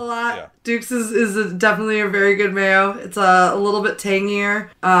Duke's a lot. Yeah. Duke's is definitely a very good mayo. It's a little bit tangier,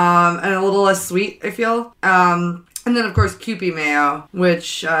 and a little less sweet, I feel. And then, of course, Kewpie mayo,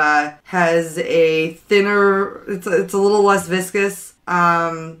 which has a thinner... It's a little less viscous,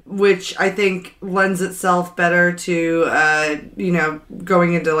 which I think lends itself better to,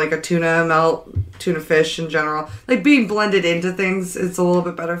 going into, like, a tuna melt, tuna fish in general. Like, being blended into things, it's a little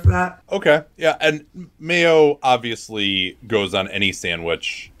bit better for that. Okay, yeah, and mayo obviously goes on any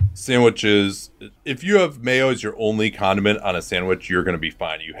sandwich. Sandwiches, if you have mayo as your only condiment on a sandwich, you're going to be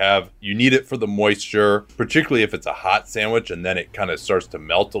fine. You need it for the moisture, particularly if it's a hot sandwich, and then it kind of starts to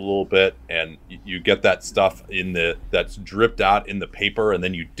melt a little bit, and you get that stuff that's dripped out in the paper, and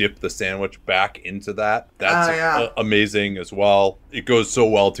then you dip the sandwich back into that. That's amazing as well. It goes so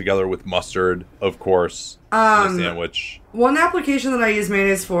well together with mustard, of course, in a sandwich. One application that I use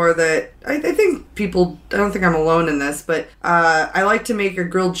mayonnaise for that I think people, I don't think I'm alone in this, but I like to make a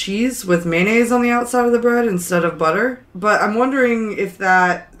grilled cheese with mayonnaise on the outside of the bread instead of butter. But I'm wondering if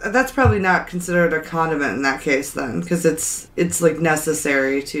that's probably not considered a condiment in that case then, because it's like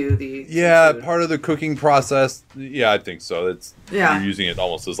necessary to the food. Part of the cooking process. Yeah, I think so. You're using it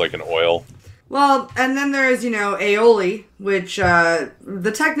almost as like an oil. Well, and then there is, aioli, which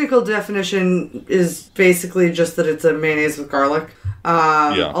the technical definition is basically just that it's a mayonnaise with garlic.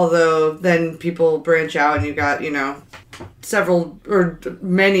 Although then people branch out and you got, several or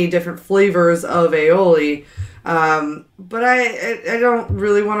many different flavors of aioli. But I don't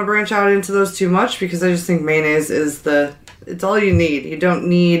really want to branch out into those too much because I just think mayonnaise is it's all you need. You don't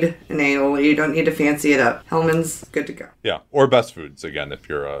need an aioli. You don't need to fancy it up. Hellmann's, good to go. Yeah, or Best Foods, again, if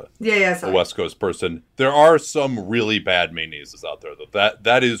you're a West Coast person. There are some really bad mayonnaises out there, though.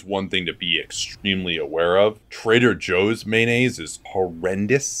 That is one thing to be extremely aware of. Trader Joe's mayonnaise is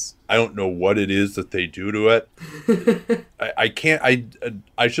horrendous. I don't know what it is that they do to it.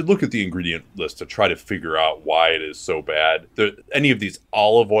 I should look at the ingredient list to try to figure out why it is so bad. Any of these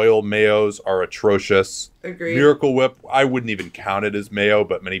olive oil mayos are atrocious. Agreed. Miracle Whip, I wouldn't even count it as mayo,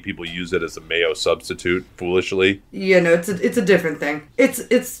 but many people use it as a mayo substitute, foolishly. Yeah, no, it's a different thing.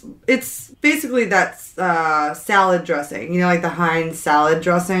 It's basically that salad dressing, like the Heinz salad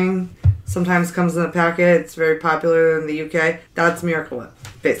dressing. sometimes comes in a packet. It's very popular in the UK. That's Miracle Whip,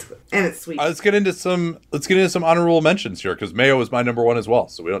 basically. And it's sweet. Let's get into some honorable mentions here, because mayo is my number one as well,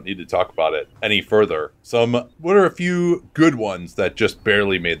 so we don't need to talk about it any further. What are a few good ones that just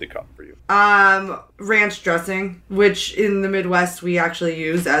barely made the cut for you? Ranch dressing, which in the Midwest we actually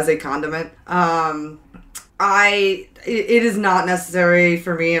use as a condiment. It is not necessary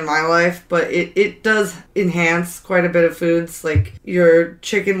for me in my life, but it does enhance quite a bit of foods, like your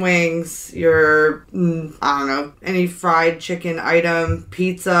chicken wings, your, I don't know, any fried chicken item,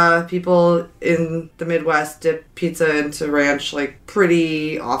 pizza. People in the Midwest dip pizza into ranch, like,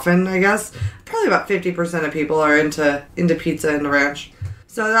 pretty often, I guess. Probably about 50% of people are into pizza and ranch.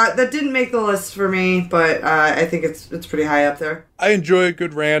 So that didn't make the list for me, but I think it's pretty high up there. I enjoy a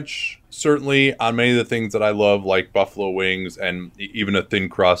good ranch, certainly, on many of the things that I love, like buffalo wings and even a thin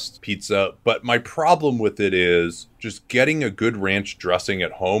crust pizza. But my problem with it is just getting a good ranch dressing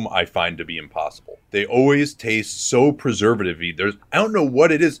at home, I find to be impossible. They always taste so preservative-y. I don't know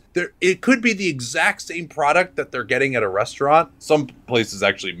what it is. It could be the exact same product that they're getting at a restaurant. Some places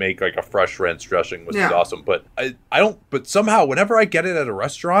actually make like a fresh ranch dressing, which is awesome. But I don't. But somehow, whenever I get it at a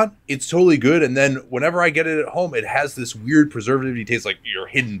restaurant, it's totally good. And then whenever I get it at home, it has this weird preservative-y taste, like your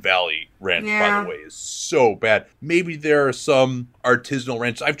Hidden Valley ranch, by the way, is so bad. Maybe there are some artisanal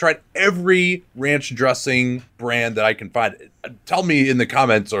ranches. I've tried every ranch dressing brand that I can find. Tell me in the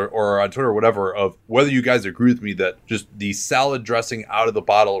comments or on Twitter or whatever of whether you guys agree with me that just the salad dressing out of the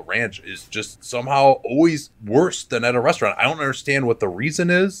bottle ranch is just somehow always worse than at a restaurant. I don't understand what the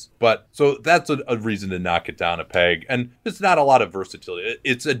reason is, but so that's a reason to knock it down a peg. And it's not a lot of versatility.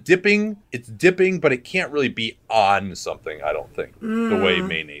 It's dipping, but it can't really be on something, I don't think, the way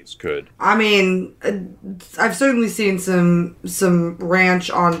mayonnaise could. I mean, I've certainly seen some ranch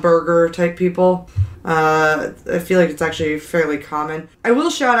on burger type people. I feel like it's actually fairly common. I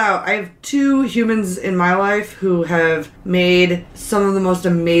will shout out, I have 2 humans in my life who have made some of the most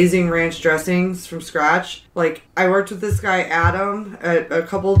amazing ranch dressings from scratch. Like, I worked with this guy, Adam, at a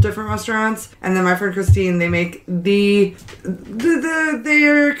couple of different restaurants, and then my friend Christine, they make they're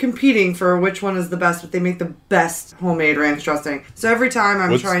competing for which one is the best, but they make the best homemade ranch dressing. So every time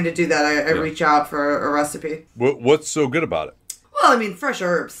I'm trying to do that, I reach out for a recipe. What's so good about it? Well, I mean, fresh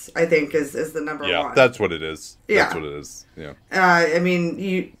herbs, I think, is the number one. Yeah, that's what it is. Yeah. That's what it is. Yeah. I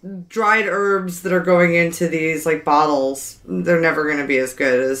mean, dried herbs that are going into these, like, bottles, they're never going to be as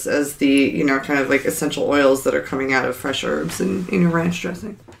good as the, you know, kind of, like, essential oils that are coming out of fresh herbs in your ranch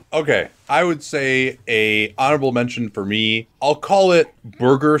dressing. Okay, I would say a honorable mention for me, I'll call it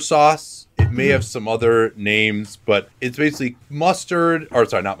burger sauce. It may have some other names, but it's basically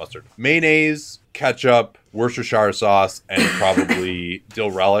mayonnaise, ketchup, Worcestershire sauce, and probably dill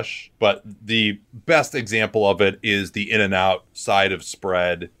relish. But the best example of it is the In-N-Out side of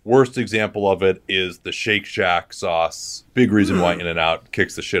spread. Worst example of it is the Shake Shack sauce. Big reason why In-N-Out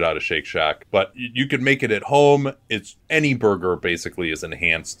kicks the shit out of Shake Shack. But you can make it at home. It's any burger basically is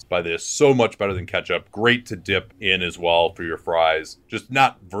enhanced by this. So much better than ketchup. Great to dip in as well for your fries. Just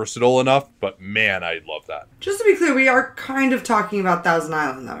not versatile enough, but man, I love that. Just to be clear, we are kind of talking about Thousand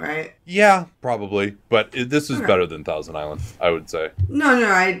Island though, right? Yeah, probably. But this is better than Thousand Island, I would say. No,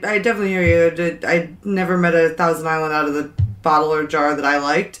 I definitely hear you. I never met a Thousand Island out of the bottle or jar that I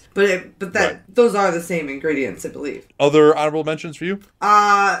liked, those are the same ingredients, I believe. Other honorable mentions for you?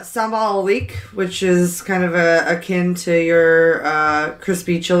 Sambal leek, which is kind of akin to your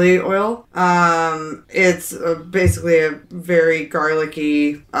crispy chili oil. It's basically a very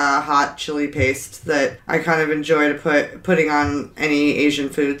garlicky, hot chili paste that I kind of enjoy putting on any Asian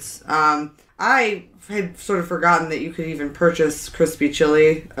foods. I had sort of forgotten that you could even purchase crispy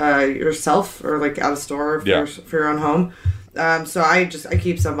chili yourself, or like at a store for your own home. So I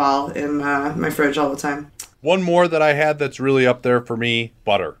keep sambal in my fridge all the time. One more that I had that's really up there for me,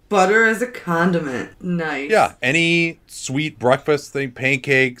 butter. Butter as a condiment. Nice. Yeah, any sweet breakfast thing,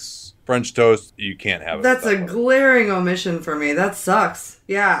 pancakes, French toast, you can't have it. That's a glaring omission for me. That sucks.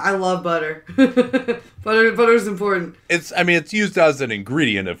 Yeah, I love butter. Butter's important. It's used as an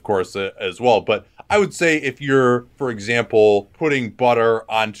ingredient, of course, as well, but I would say if you're, for example, putting butter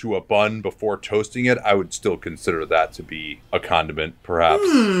onto a bun before toasting it, I would still consider that to be a condiment, perhaps.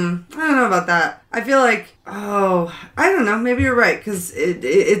 I don't know about that. I feel like, I don't know. Maybe you're right, because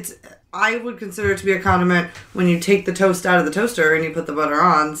it's... I would consider it to be a condiment when you take the toast out of the toaster and you put the butter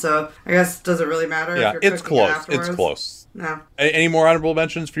on. So I guess does it really matter? Yeah, if you're it's close. It afterwards? It's close. No. Any more honorable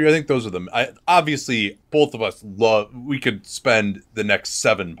mentions for you? I think those are them. Obviously, both of us we could spend the next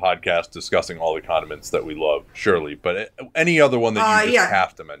 7 podcasts discussing all the condiments that we love, surely. But any other one that you just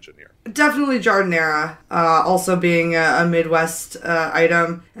have to mention here? Definitely Giardiniera, also being a Midwest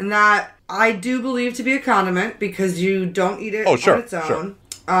item. And that... I do believe to be a condiment because you don't eat it Oh, sure, on its own. sure.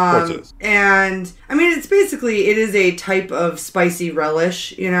 Of course it is. And I mean, it is a type of spicy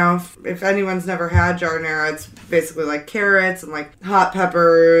relish. You know, if anyone's never had jardinera, it's basically like carrots and like hot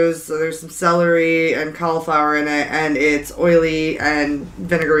peppers. So there's some celery and cauliflower in it, and it's oily and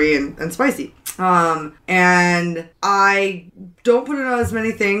vinegary and spicy. And I don't put it on as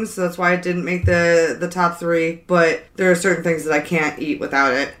many things, so that's why it didn't make the top 3, but there are certain things that I can't eat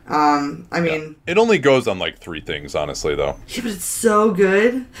without it. I mean... It only goes on like 3 things, honestly, though. Yeah, but it's so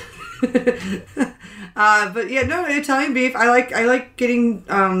good. But yeah, no, Italian beef. I like getting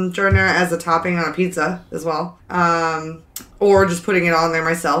jardinera as a topping on a pizza as well. Or just putting it on there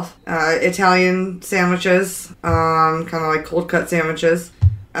myself. Italian sandwiches, kind of like cold cut sandwiches.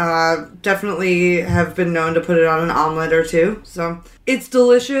 Definitely have been known to put it on an omelet or 2. So it's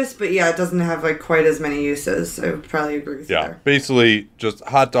delicious, but yeah, it doesn't have like quite as many uses. I would probably agree with you there. Basically just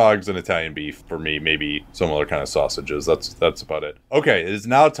hot dogs and Italian beef for me, maybe some other kind of sausages. That's about it. Okay, it is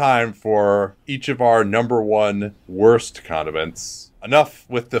now time for each of our number 1 worst condiments. Enough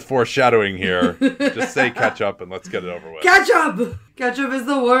with the foreshadowing here. Just say ketchup and let's get it over with. Ketchup! Ketchup is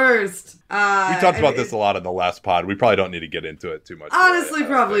the worst. We talked about this a lot in the last pod. We probably don't need to get into it too much. Honestly,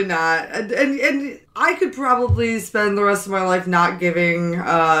 probably not. And I could probably spend the rest of my life not giving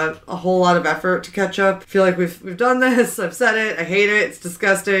a whole lot of effort to ketchup. I feel like we've done this. I've said it. I hate it. It's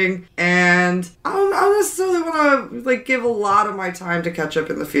disgusting. And I don't necessarily want to like give a lot of my time to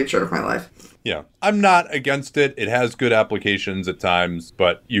ketchup in the future of my life. Yeah, I'm not against it. It has good applications at times,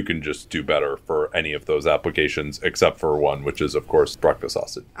 but you can just do better for any of those applications, except for one, which is, of course, breakfast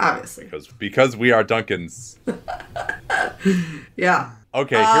sausage. Obviously. Because we are Dunkins. Yeah.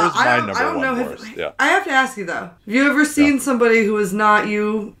 Okay, here's my number 1 worst. I have to ask you, though. Have you ever seen somebody who is not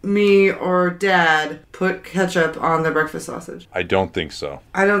you, me, or Dad put ketchup on their breakfast sausage? I don't think so.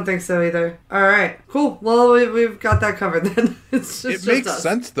 I don't think so either. All right. Cool. Well, we've got that covered then. It makes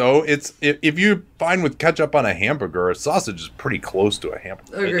sense, though. It's if you find with ketchup on a hamburger, a sausage is pretty close to a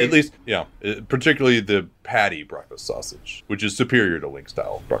hamburger. Agreed. At least, particularly the patty breakfast sausage, which is superior to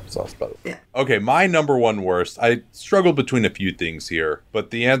Link-style breakfast sausage, by the way. Yeah. Okay, my number 1 worst. I struggled between a few things here, but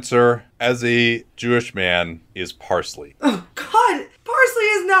the answer, as a Jewish man, is parsley. Oh, God. Parsley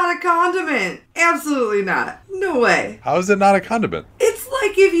is not a condiment. Absolutely not. No way. How is it not a condiment? It's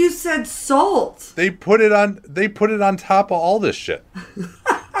like if you said salt. They put it on top of all this shit.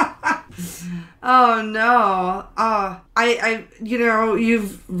 Oh no.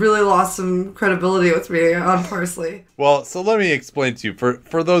 You've really lost some credibility with me on parsley. Well, so let me explain to you,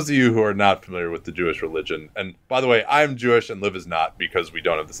 for those of you who are not familiar with the Jewish religion, and by the way, I'm Jewish and Liv is not because we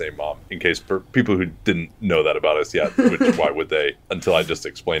don't have the same mom, in case for people who didn't know that about us yet, which why would they, until I just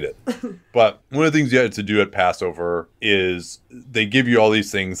explained it. But one of the things you have to do at Passover is they give you all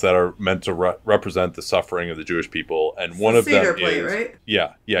these things that are meant to represent the suffering of the Jewish people, and one of them plate, is, right?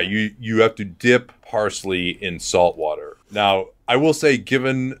 Yeah, you have to dip parsley in salt water. Now, I will say,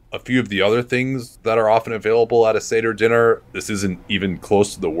 given a few of the other things that are often available at a Seder dinner, this isn't even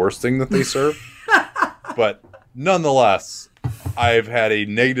close to the worst thing that they serve. But nonetheless, I've had a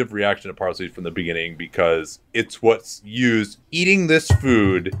negative reaction to parsley from the beginning because it's what's used. Eating this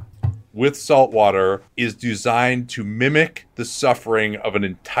food with salt water is designed to mimic the suffering of an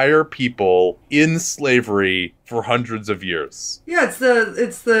entire people in slavery for hundreds of years. Yeah, it's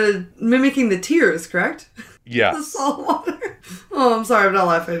the mimicking the tears, correct? Yeah. The salt water. Oh, I'm sorry, I'm not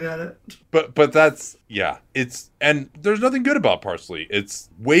laughing at it. But that's, yeah, and there's nothing good about parsley. It's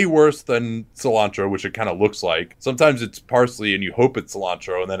way worse than cilantro, which it kind of looks like. Sometimes it's parsley and you hope it's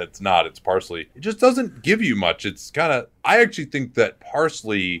cilantro and then it's not, it's parsley. It just doesn't give you much. It's kind of, I actually think that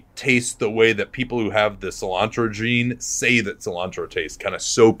parsley tastes the way that people who have the cilantro gene say that cilantro tastes, kind of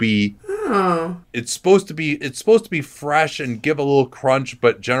soapy. Oh. It's supposed to be fresh and give a little crunch,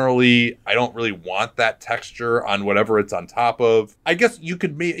 but generally I don't really want that texture on whatever it's on top of. I guess you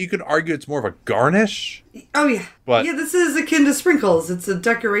could argue it's more of a garnish. Oh yeah, but yeah. This is akin to sprinkles. It's a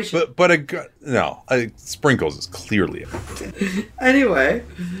decoration. Sprinkles is clearly. Anyway,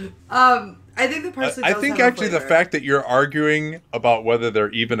 I think the parsley. I think actually the fact that you're arguing about whether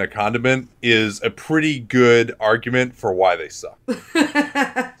they're even a condiment is a pretty good argument for why they suck.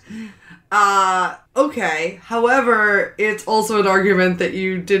 Okay. However, it's also an argument that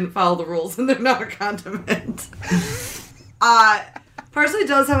you didn't follow the rules and they're not a condiment. Parsley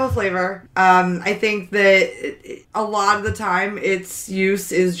does have a flavor. I think that a lot of the time its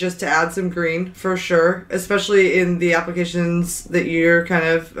use is just to add some green, for sure, especially in the applications that you're kind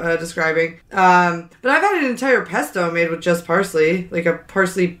of describing. But I've had an entire pesto made with just parsley, like a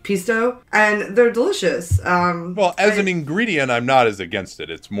parsley pesto, and they're delicious. Well, as an ingredient, I'm not as against it.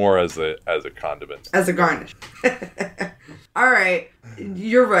 It's more as a condiment. As a garnish. All right.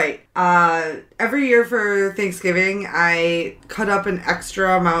 You're right. Every year for Thanksgiving, I cut up an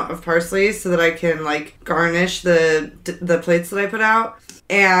extra amount of parsley so that I can, like, garnish the plates that I put out.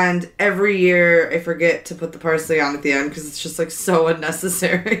 And every year I forget to put the parsley on at the end because it's just, like, so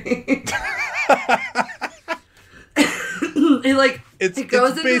unnecessary. It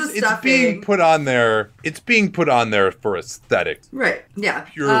goes into the stuffing. It's being put on there. It's being put on there for aesthetics. Right. Yeah.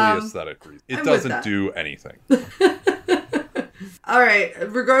 Purely aesthetic reasons. It doesn't do anything. All right.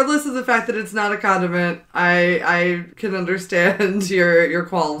 Regardless of the fact that it's not a condiment, I can understand your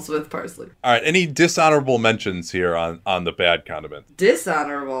qualms with parsley. All right. Any dishonorable mentions here on the bad condiment?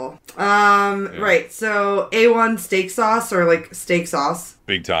 Dishonorable. Yeah. Right. So A1 steak sauce or like steak sauce.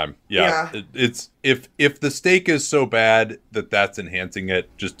 Big time. Yeah. It's if the steak is so bad that's enhancing it,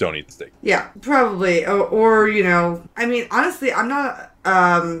 just don't eat the steak. Yeah, probably. Or you know, I mean, honestly, I'm not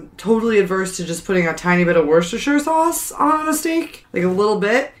totally adverse to just putting a tiny bit of Worcestershire sauce on a steak, like a little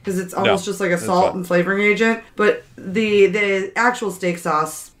bit, because it's almost just like a salt and flavoring agent. But the actual steak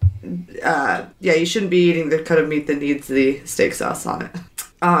sauce, you shouldn't be eating the cut of meat that needs the steak sauce on it.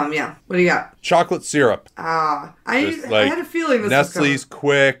 Yeah. What do you got? Chocolate syrup. I had a feeling this Nestle's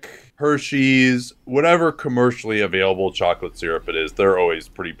Quick, Hershey's, whatever commercially available chocolate syrup it is, they're always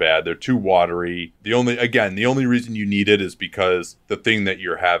pretty bad. They're too watery. The only reason you need it is because the thing that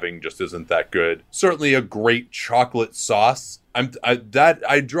you're having just isn't that good. Certainly a great chocolate sauce. I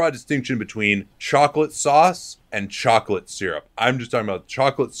draw a distinction between chocolate sauce and chocolate syrup. I'm just talking about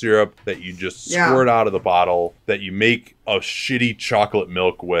chocolate syrup that you just squirt out of the bottle, that you make a shitty chocolate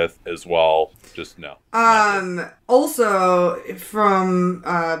milk with as well. Just no. Also, from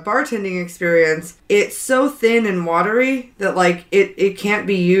bartending experience, it's so thin and watery that like it can't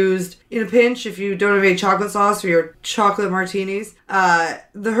be used in a pinch if you don't have any chocolate sauce for your chocolate martinis.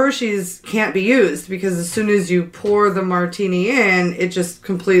 The Hershey's can't be used because as soon as you pour the martini in, it just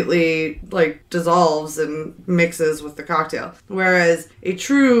completely like dissolves and mixes with the cocktail. Whereas a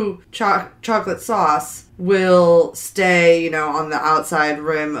true chocolate sauce will stay, on the outside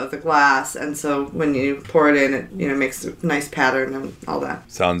rim of the glass, and so when you pour it in, it makes a nice pattern and all that.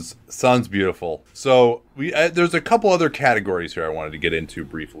 Sounds beautiful. So there's a couple other categories here I wanted to get into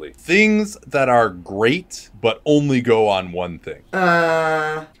briefly. Things that are great but only go on one thing.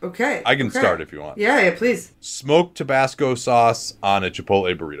 Okay. I can start if you want. Yeah, please. Smoked Tabasco sauce on a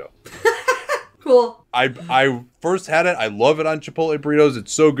Chipotle burrito. Cool. I first had it. I love it on Chipotle burritos.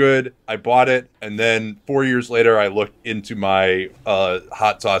 It's so good. I bought it, and then 4 years later, I looked into my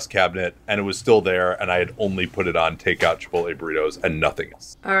hot sauce cabinet, and it was still there, and I had only put it on takeout Chipotle burritos and nothing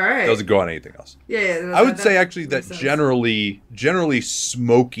else. All right. It doesn't go on anything else. Yeah. I would say actually that generally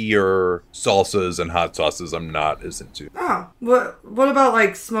smokier salsas and hot sauces I'm not as into. Oh, what about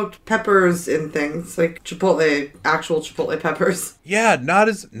like smoked peppers and things like actual Chipotle peppers? Yeah, not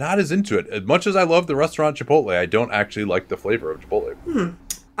as into it. As much as I love the restaurant Chipotle, I don't actually like the flavor of Chipotle.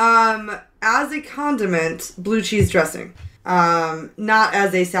 As a condiment, blue cheese dressing. Not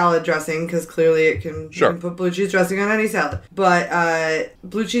as a salad dressing, because clearly you can put blue cheese dressing on any salad. But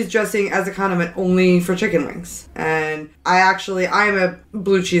blue cheese dressing as a condiment only for chicken wings. And I'm a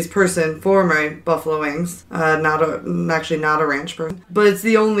blue cheese person for my buffalo wings. Not a ranch person. But it's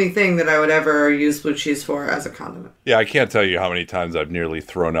the only thing that I would ever use blue cheese for as a condiment. Yeah, I can't tell you how many times I've nearly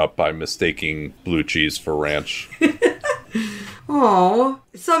thrown up by mistaking blue cheese for ranch. Oh,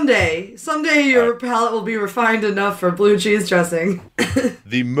 someday your palate will be refined enough for blue cheese dressing.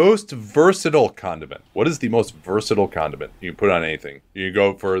 The most versatile condiment. What is the most versatile condiment? You can put on anything. You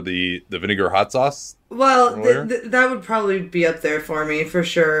go for the vinegar hot sauce? Well, that would probably be up there for me, for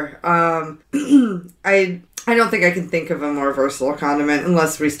sure. I don't think I can think of a more versatile condiment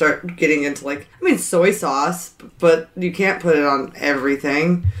unless we start getting into soy sauce, but you can't put it on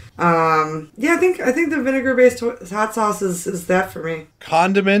everything. I think the vinegar-based hot sauce is that for me.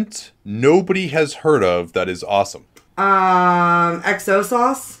 Condiment nobody has heard of that is awesome. XO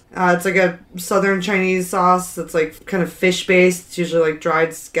sauce. It's like a southern Chinese sauce that's like kind of fish-based. It's usually like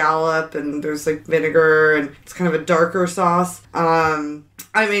dried scallop, and there's like vinegar, and it's kind of a darker sauce.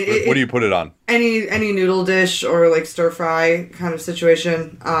 What do you put it on? Any noodle dish or like stir fry kind of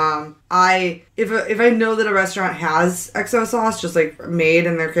situation. If I know that a restaurant has XO sauce just like made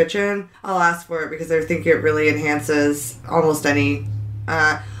in their kitchen, I'll ask for it because I think it really enhances almost any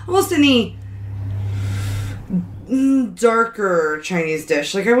almost any darker Chinese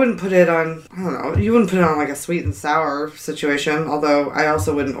dish. Like, I wouldn't put it on, I don't know, you wouldn't put it on like a sweet and sour situation, although I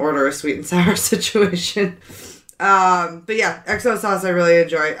also wouldn't order a sweet and sour situation. But yeah, XO sauce I really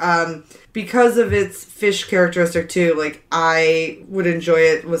enjoy. Because of its fish characteristic too, like, I would enjoy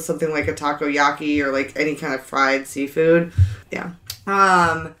it with something like a takoyaki or like any kind of fried seafood. Yeah.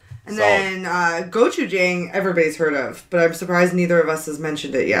 And then gochujang, everybody's heard of, but I'm surprised neither of us has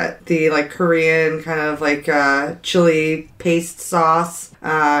mentioned it yet. The like Korean kind of like chili paste sauce,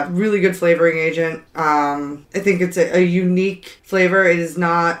 really good flavoring agent. I think it's a unique flavor. It is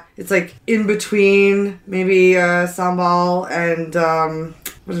not. It's like in between maybe sambal and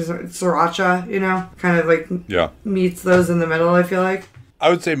what is it, sriracha. You know, kind of like meets those in the middle. I feel like. I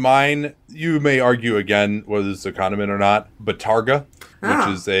would say mine. You may argue again whether it's a condiment or not, but Batarga. Which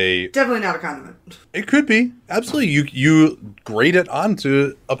is definitely not a condiment. It could be. Absolutely. You grate it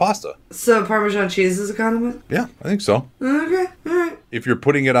onto a pasta. So Parmesan cheese is a condiment? Yeah, I think so. Okay. All right. If you're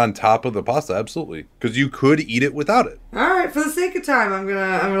putting it on top of the pasta, absolutely. Because you could eat it without it. All right, for the sake of time, I'm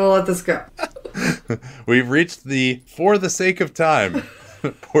gonna let this go. We've reached the for the sake of time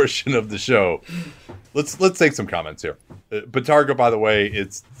portion of the show. Let's take some comments here. Batarga, by the way,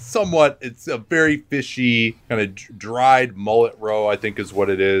 it's a very fishy, kind of dried mullet roe, I think is what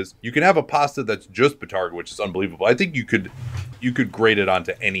it is. You can have a pasta that's just Batarga, which is unbelievable. I think you could grate it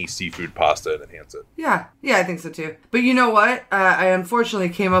onto any seafood pasta and enhance it. Yeah, I think so too. But you know what? I unfortunately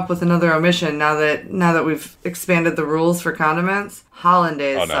came up with another omission now that we've expanded the rules for condiments.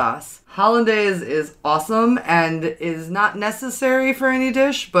 Hollandaise sauce. Hollandaise is awesome and is not necessary for any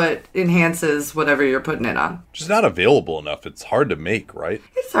dish, but enhances whatever you're putting it on. Just not available enough. It's hard to make, right?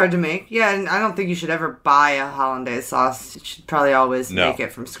 It's hard to make, yeah, and I don't think you should ever buy a Hollandaise sauce. You should probably always make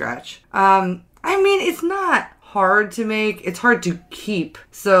it from scratch. I mean, it's not hard to make. It's hard to keep.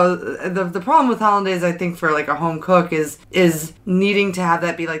 So the problem with Hollandaise, I think, for like a home cook is needing to have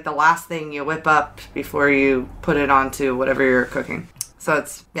that be like the last thing you whip up before you put it onto whatever you're cooking. So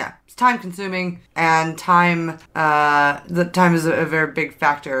it's time consuming, and time is a very big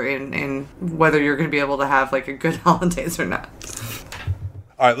factor in whether you're going to be able to have like a good hollandaise or not.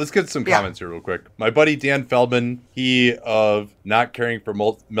 All right, let's get some comments here real quick. My buddy Dan Feldman, he of not caring for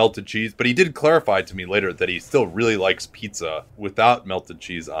melted cheese, but he did clarify to me later that he still really likes pizza without melted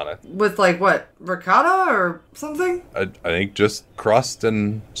cheese on it. With like what, ricotta or something? I think just crust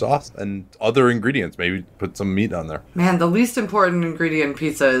and sauce and other ingredients. Maybe put some meat on there. Man, the least important ingredient in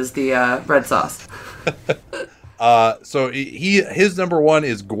pizza is the red sauce. So his number one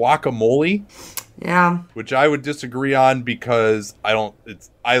is guacamole. Yeah. Which I would disagree on because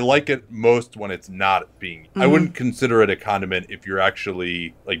I like it most when it's not being... I wouldn't consider it a condiment if you're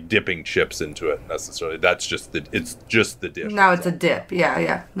actually like dipping chips into it necessarily. It's just the dish. No, it's a dip.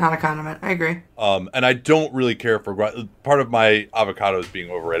 Yeah. Not a condiment. I agree. And I don't really care for guac. Part of my avocados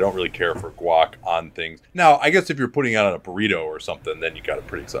being over, I don't really care for guac on things. Now, I guess if you're putting it on a burrito or something, then you got it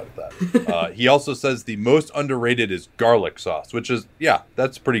pretty excited with that. He also says the most underrated is garlic sauce, which is,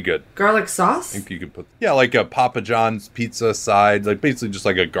 that's pretty good. Garlic sauce? I think you could put, like a Papa John's pizza side, like basically just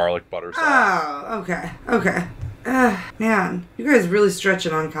like a garlic butter sauce. Oh, okay. Man, you guys really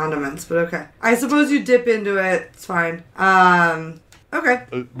stretching on condiments, but okay. I suppose you dip into it. It's fine. Okay.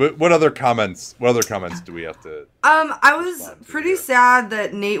 But what other comments do we have to... I was pretty sad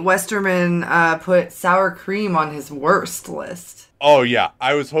that Nate Westerman put sour cream on his worst list. Oh, yeah.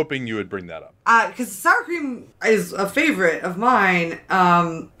 I was hoping you would bring that up. Because sour cream is a favorite of mine.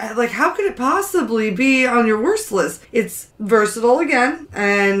 Like, how could it possibly be on your worst list? It's versatile again,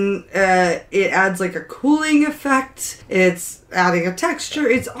 and it adds, like, a cooling effect. It's adding a texture.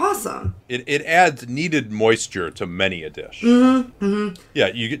 It's awesome. It adds needed moisture to many a dish.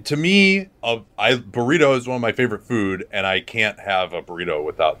 Yeah, to me, burrito is one of my favorite food, and I can't have a burrito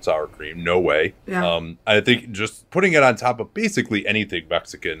without sour cream. No way. Yeah. I think just putting it on top of basically anything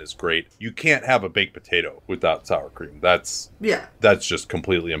Mexican is great. You can't have a baked potato without sour cream. That's just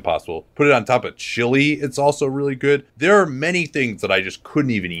completely impossible. Put it on top of chili. It's also really good. There are many things that I just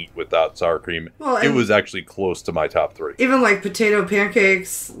couldn't even eat without sour cream. Well, it was actually close to my top 3. Even like potato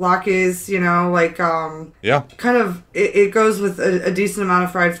pancakes, latkes, kind of, it goes with a decent amount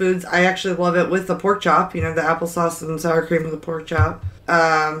of fried foods. I actually love it with the pork chop, the applesauce and sour cream with the pork chop.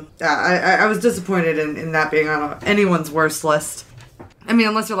 I was disappointed in that being on anyone's worst list. I mean,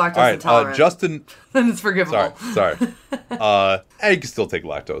 unless you're lactose intolerant. then it's forgivable. Sorry. You can still take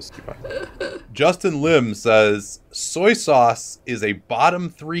lactose. Keep fine. Justin Lim says, soy sauce is a bottom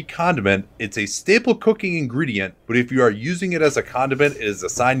 3 condiment. It's a staple cooking ingredient, but if you are using it as a condiment, it is a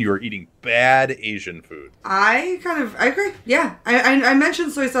sign you are eating bad Asian food. I agree. Yeah. I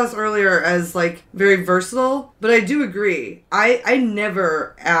mentioned soy sauce earlier as like very versatile, but I do agree. I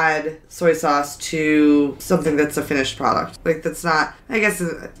never add soy sauce to something that's a finished product. Like that's not, I guess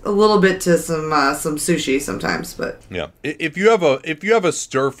a little bit to some sushi sometimes, but yeah. If you have a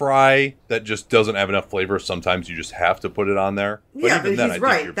stir fry that just doesn't have enough flavor, sometimes you just have to put it on there. But yeah, even but then, he's I think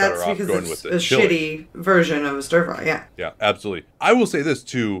right. you're better That's off because going it's with a the chili. shitty version of a stir fry. Yeah. Yeah, absolutely. I will say this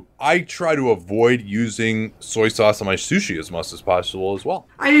too. I try to avoid using soy sauce on my sushi as much as possible as well.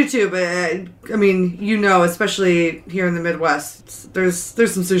 I do too, but I mean, especially here in the Midwest, there's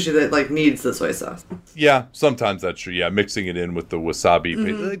some sushi that like needs the soy sauce. Yeah, sometimes that's true. Yeah, mixing it in with the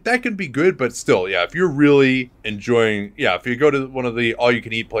wasabi, like, that can be good, but still, yeah, if you're really enjoying, if you go to one of the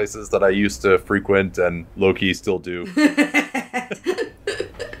all-you-can-eat places that I used to frequent and low-key still do,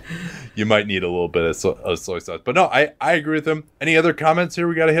 you might need a little bit of soy sauce. But no, I agree with him. Any other comments here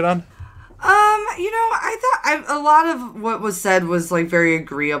we got to hit on? I thought a lot of what was said was like very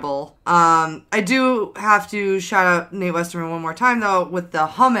agreeable. I do have to shout out Nate Westerman one more time though with the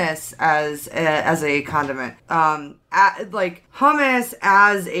hummus as a condiment. Like hummus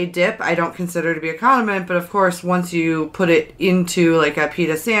as a dip, I don't consider to be a condiment, but of course, once you put it into like a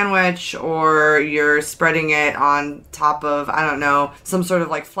pita sandwich or you're spreading it on top of, I don't know, some sort of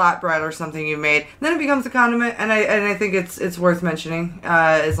like flatbread or something you made, then it becomes a condiment, and I think it's worth mentioning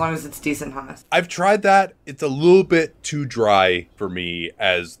as long as it's decent hummus. I've tried that. It's a little bit too dry for me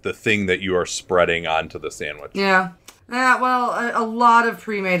as the thing that you are spreading onto the sandwich. Yeah. Well, a lot of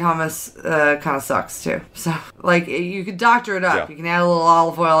pre-made hummus kind of sucks too. So, like, you could doctor it up. Yeah. You can add a little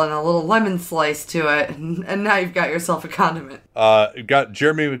olive oil and a little lemon slice to it, and now you've got yourself a condiment. We've got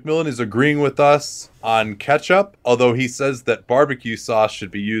Jeremy McMillan is agreeing with us on ketchup, although he says that barbecue sauce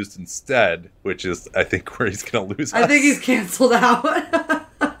should be used instead, which is, I think, where he's going to lose us. I think he's canceled out.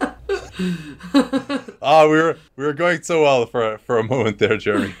 We were going so well for a moment there,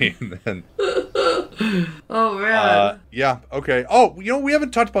 Jeremy, and then. Oh man. Yeah. Okay. Oh, we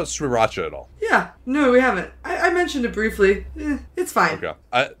haven't talked about sriracha at all. Yeah. No, we haven't. I mentioned it briefly. It's fine.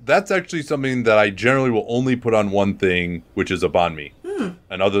 Okay. That's actually something that I generally will only put on one thing, which is a banh mi.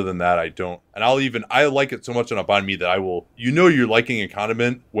 And other than that, I don't. And I like it so much on a banh mi that I will, you're liking a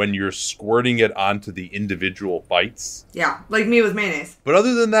condiment when you're squirting it onto the individual bites. Yeah, like me with mayonnaise. But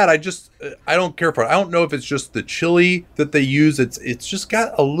other than that, I don't care for it. I don't know if it's just the chili that they use. It's just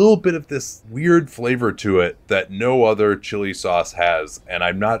got a little bit of this weird flavor to it that no other chili sauce has. And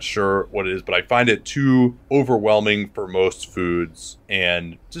I'm not sure what it is, but I find it too overwhelming for most foods.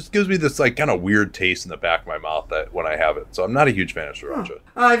 And just gives me this like kind of weird taste in the back of my mouth that when I have it. So I'm not a huge fan of sriracha.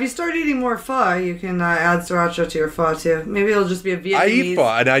 If you start eating more pho, you can add sriracha to your pho too. Maybe it'll just be a Vietnamese. I eat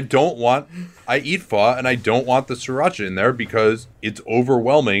pho and I don't want the sriracha in there because it's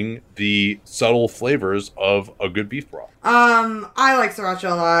overwhelming the subtle flavors of a good beef broth. I like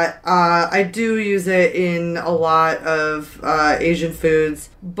sriracha a lot. I do use it in a lot of Asian foods,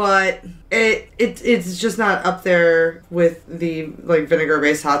 but it's just not up there with the like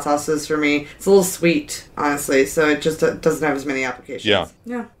vinegar-based hot sauces for me. It's a little sweet, honestly, so it just doesn't have as many applications.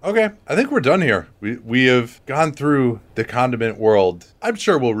 Yeah. Okay, I think we're done here. We have gone through the condiment world. I'm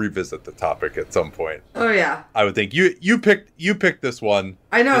sure we'll revisit the topic at some point. Oh yeah. I would think you picked this one.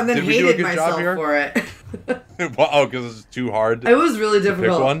 I know, and then Did we do a hated good job myself here? for it. Oh, because it's too hard. It was really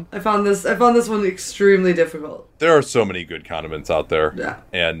difficult. Pick one? I found this one extremely difficult. There are so many good condiments out there. Yeah.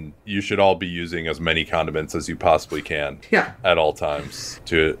 And you should all be using as many condiments as you possibly can. Yeah. At all times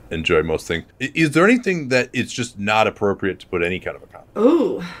to enjoy most things. Is there anything that it's just not appropriate to put any kind of a condiment?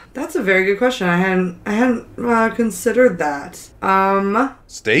 Oh, that's a very good question. I hadn't considered that.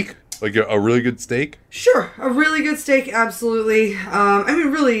 Steak? Like a really good steak? Sure, a really good steak, absolutely.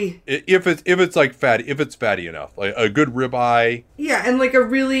 Really. If it's like fatty, if it's fatty enough, like a good ribeye. Yeah, and like a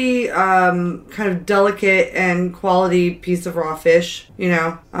really kind of delicate and quality piece of raw fish.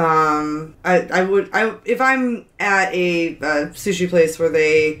 I would if I'm at a sushi place where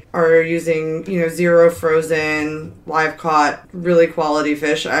they are using zero frozen, live caught, really quality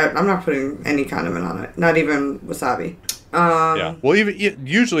fish. I'm not putting any condiment on it, not even wasabi. Yeah. Well,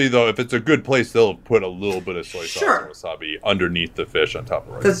 usually though, if it's a good place, they'll put a little bit of soy sauce and wasabi underneath the fish on top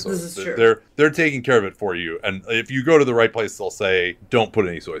of it. This is true. They're taking care of it for you, and if you go to the right place, they'll say, "Don't put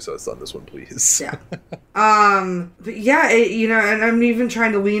any soy sauce on this one, please." Yeah. But yeah, and I'm even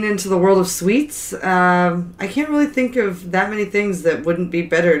trying to lean into the world of sweets. I can't really think of that many things that wouldn't be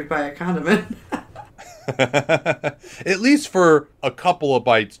bettered by a condiment. At least for a couple of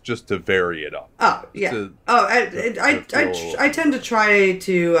bites just to vary it up. Oh, yeah. I tend to try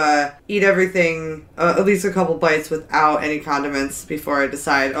to eat everything, at least a couple bites without any condiments before I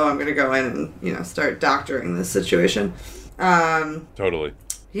decide, I'm going to go in and, start doctoring this situation. Totally.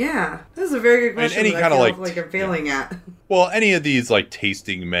 Yeah, that was a very good question. Any kind of like I'm failing at. Well, any of these like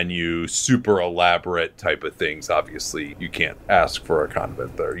tasting menu, super elaborate type of things, obviously you can't ask for a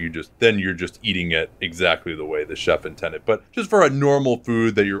condiment there. You're just eating it exactly the way the chef intended. But just for a normal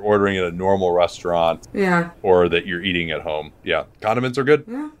food that you're ordering at a normal restaurant, or that you're eating at home, condiments are good.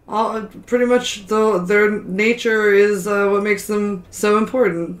 Yeah, pretty much their nature is what makes them so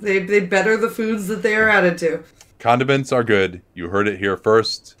important. They better the foods that they are added to. Condiments are good. You heard it here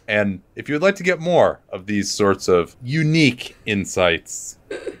first. And if you would like to get more of these sorts of unique insights,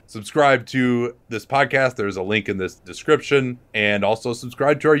 subscribe to this podcast. There's a link in this description. And also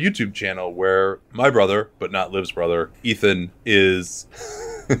subscribe to our YouTube channel where my brother, but not Liv's brother, Ethan, is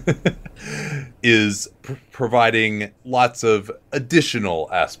providing lots of additional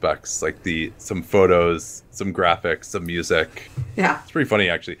aspects, like some photos, some graphics, some music. Yeah. It's pretty funny,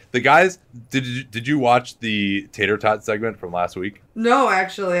 actually. The guys, did you watch the Tater Tot segment from last week? No,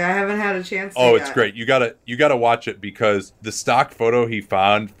 actually, I haven't had a chance to it's great. You gotta watch it, because the stock photo he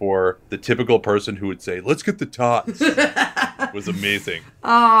found for the typical person who would say, "Let's get the tots," was amazing.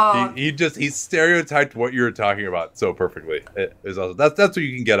 Oh, he stereotyped what you were talking about so perfectly. It was awesome. That's what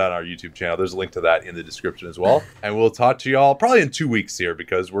you can get on our YouTube channel. There's a link to that in the description as well. And we'll talk to y'all probably in 2 weeks here,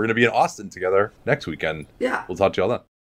 because we're gonna be in Austin together next weekend. Yeah. We'll talk to y'all then.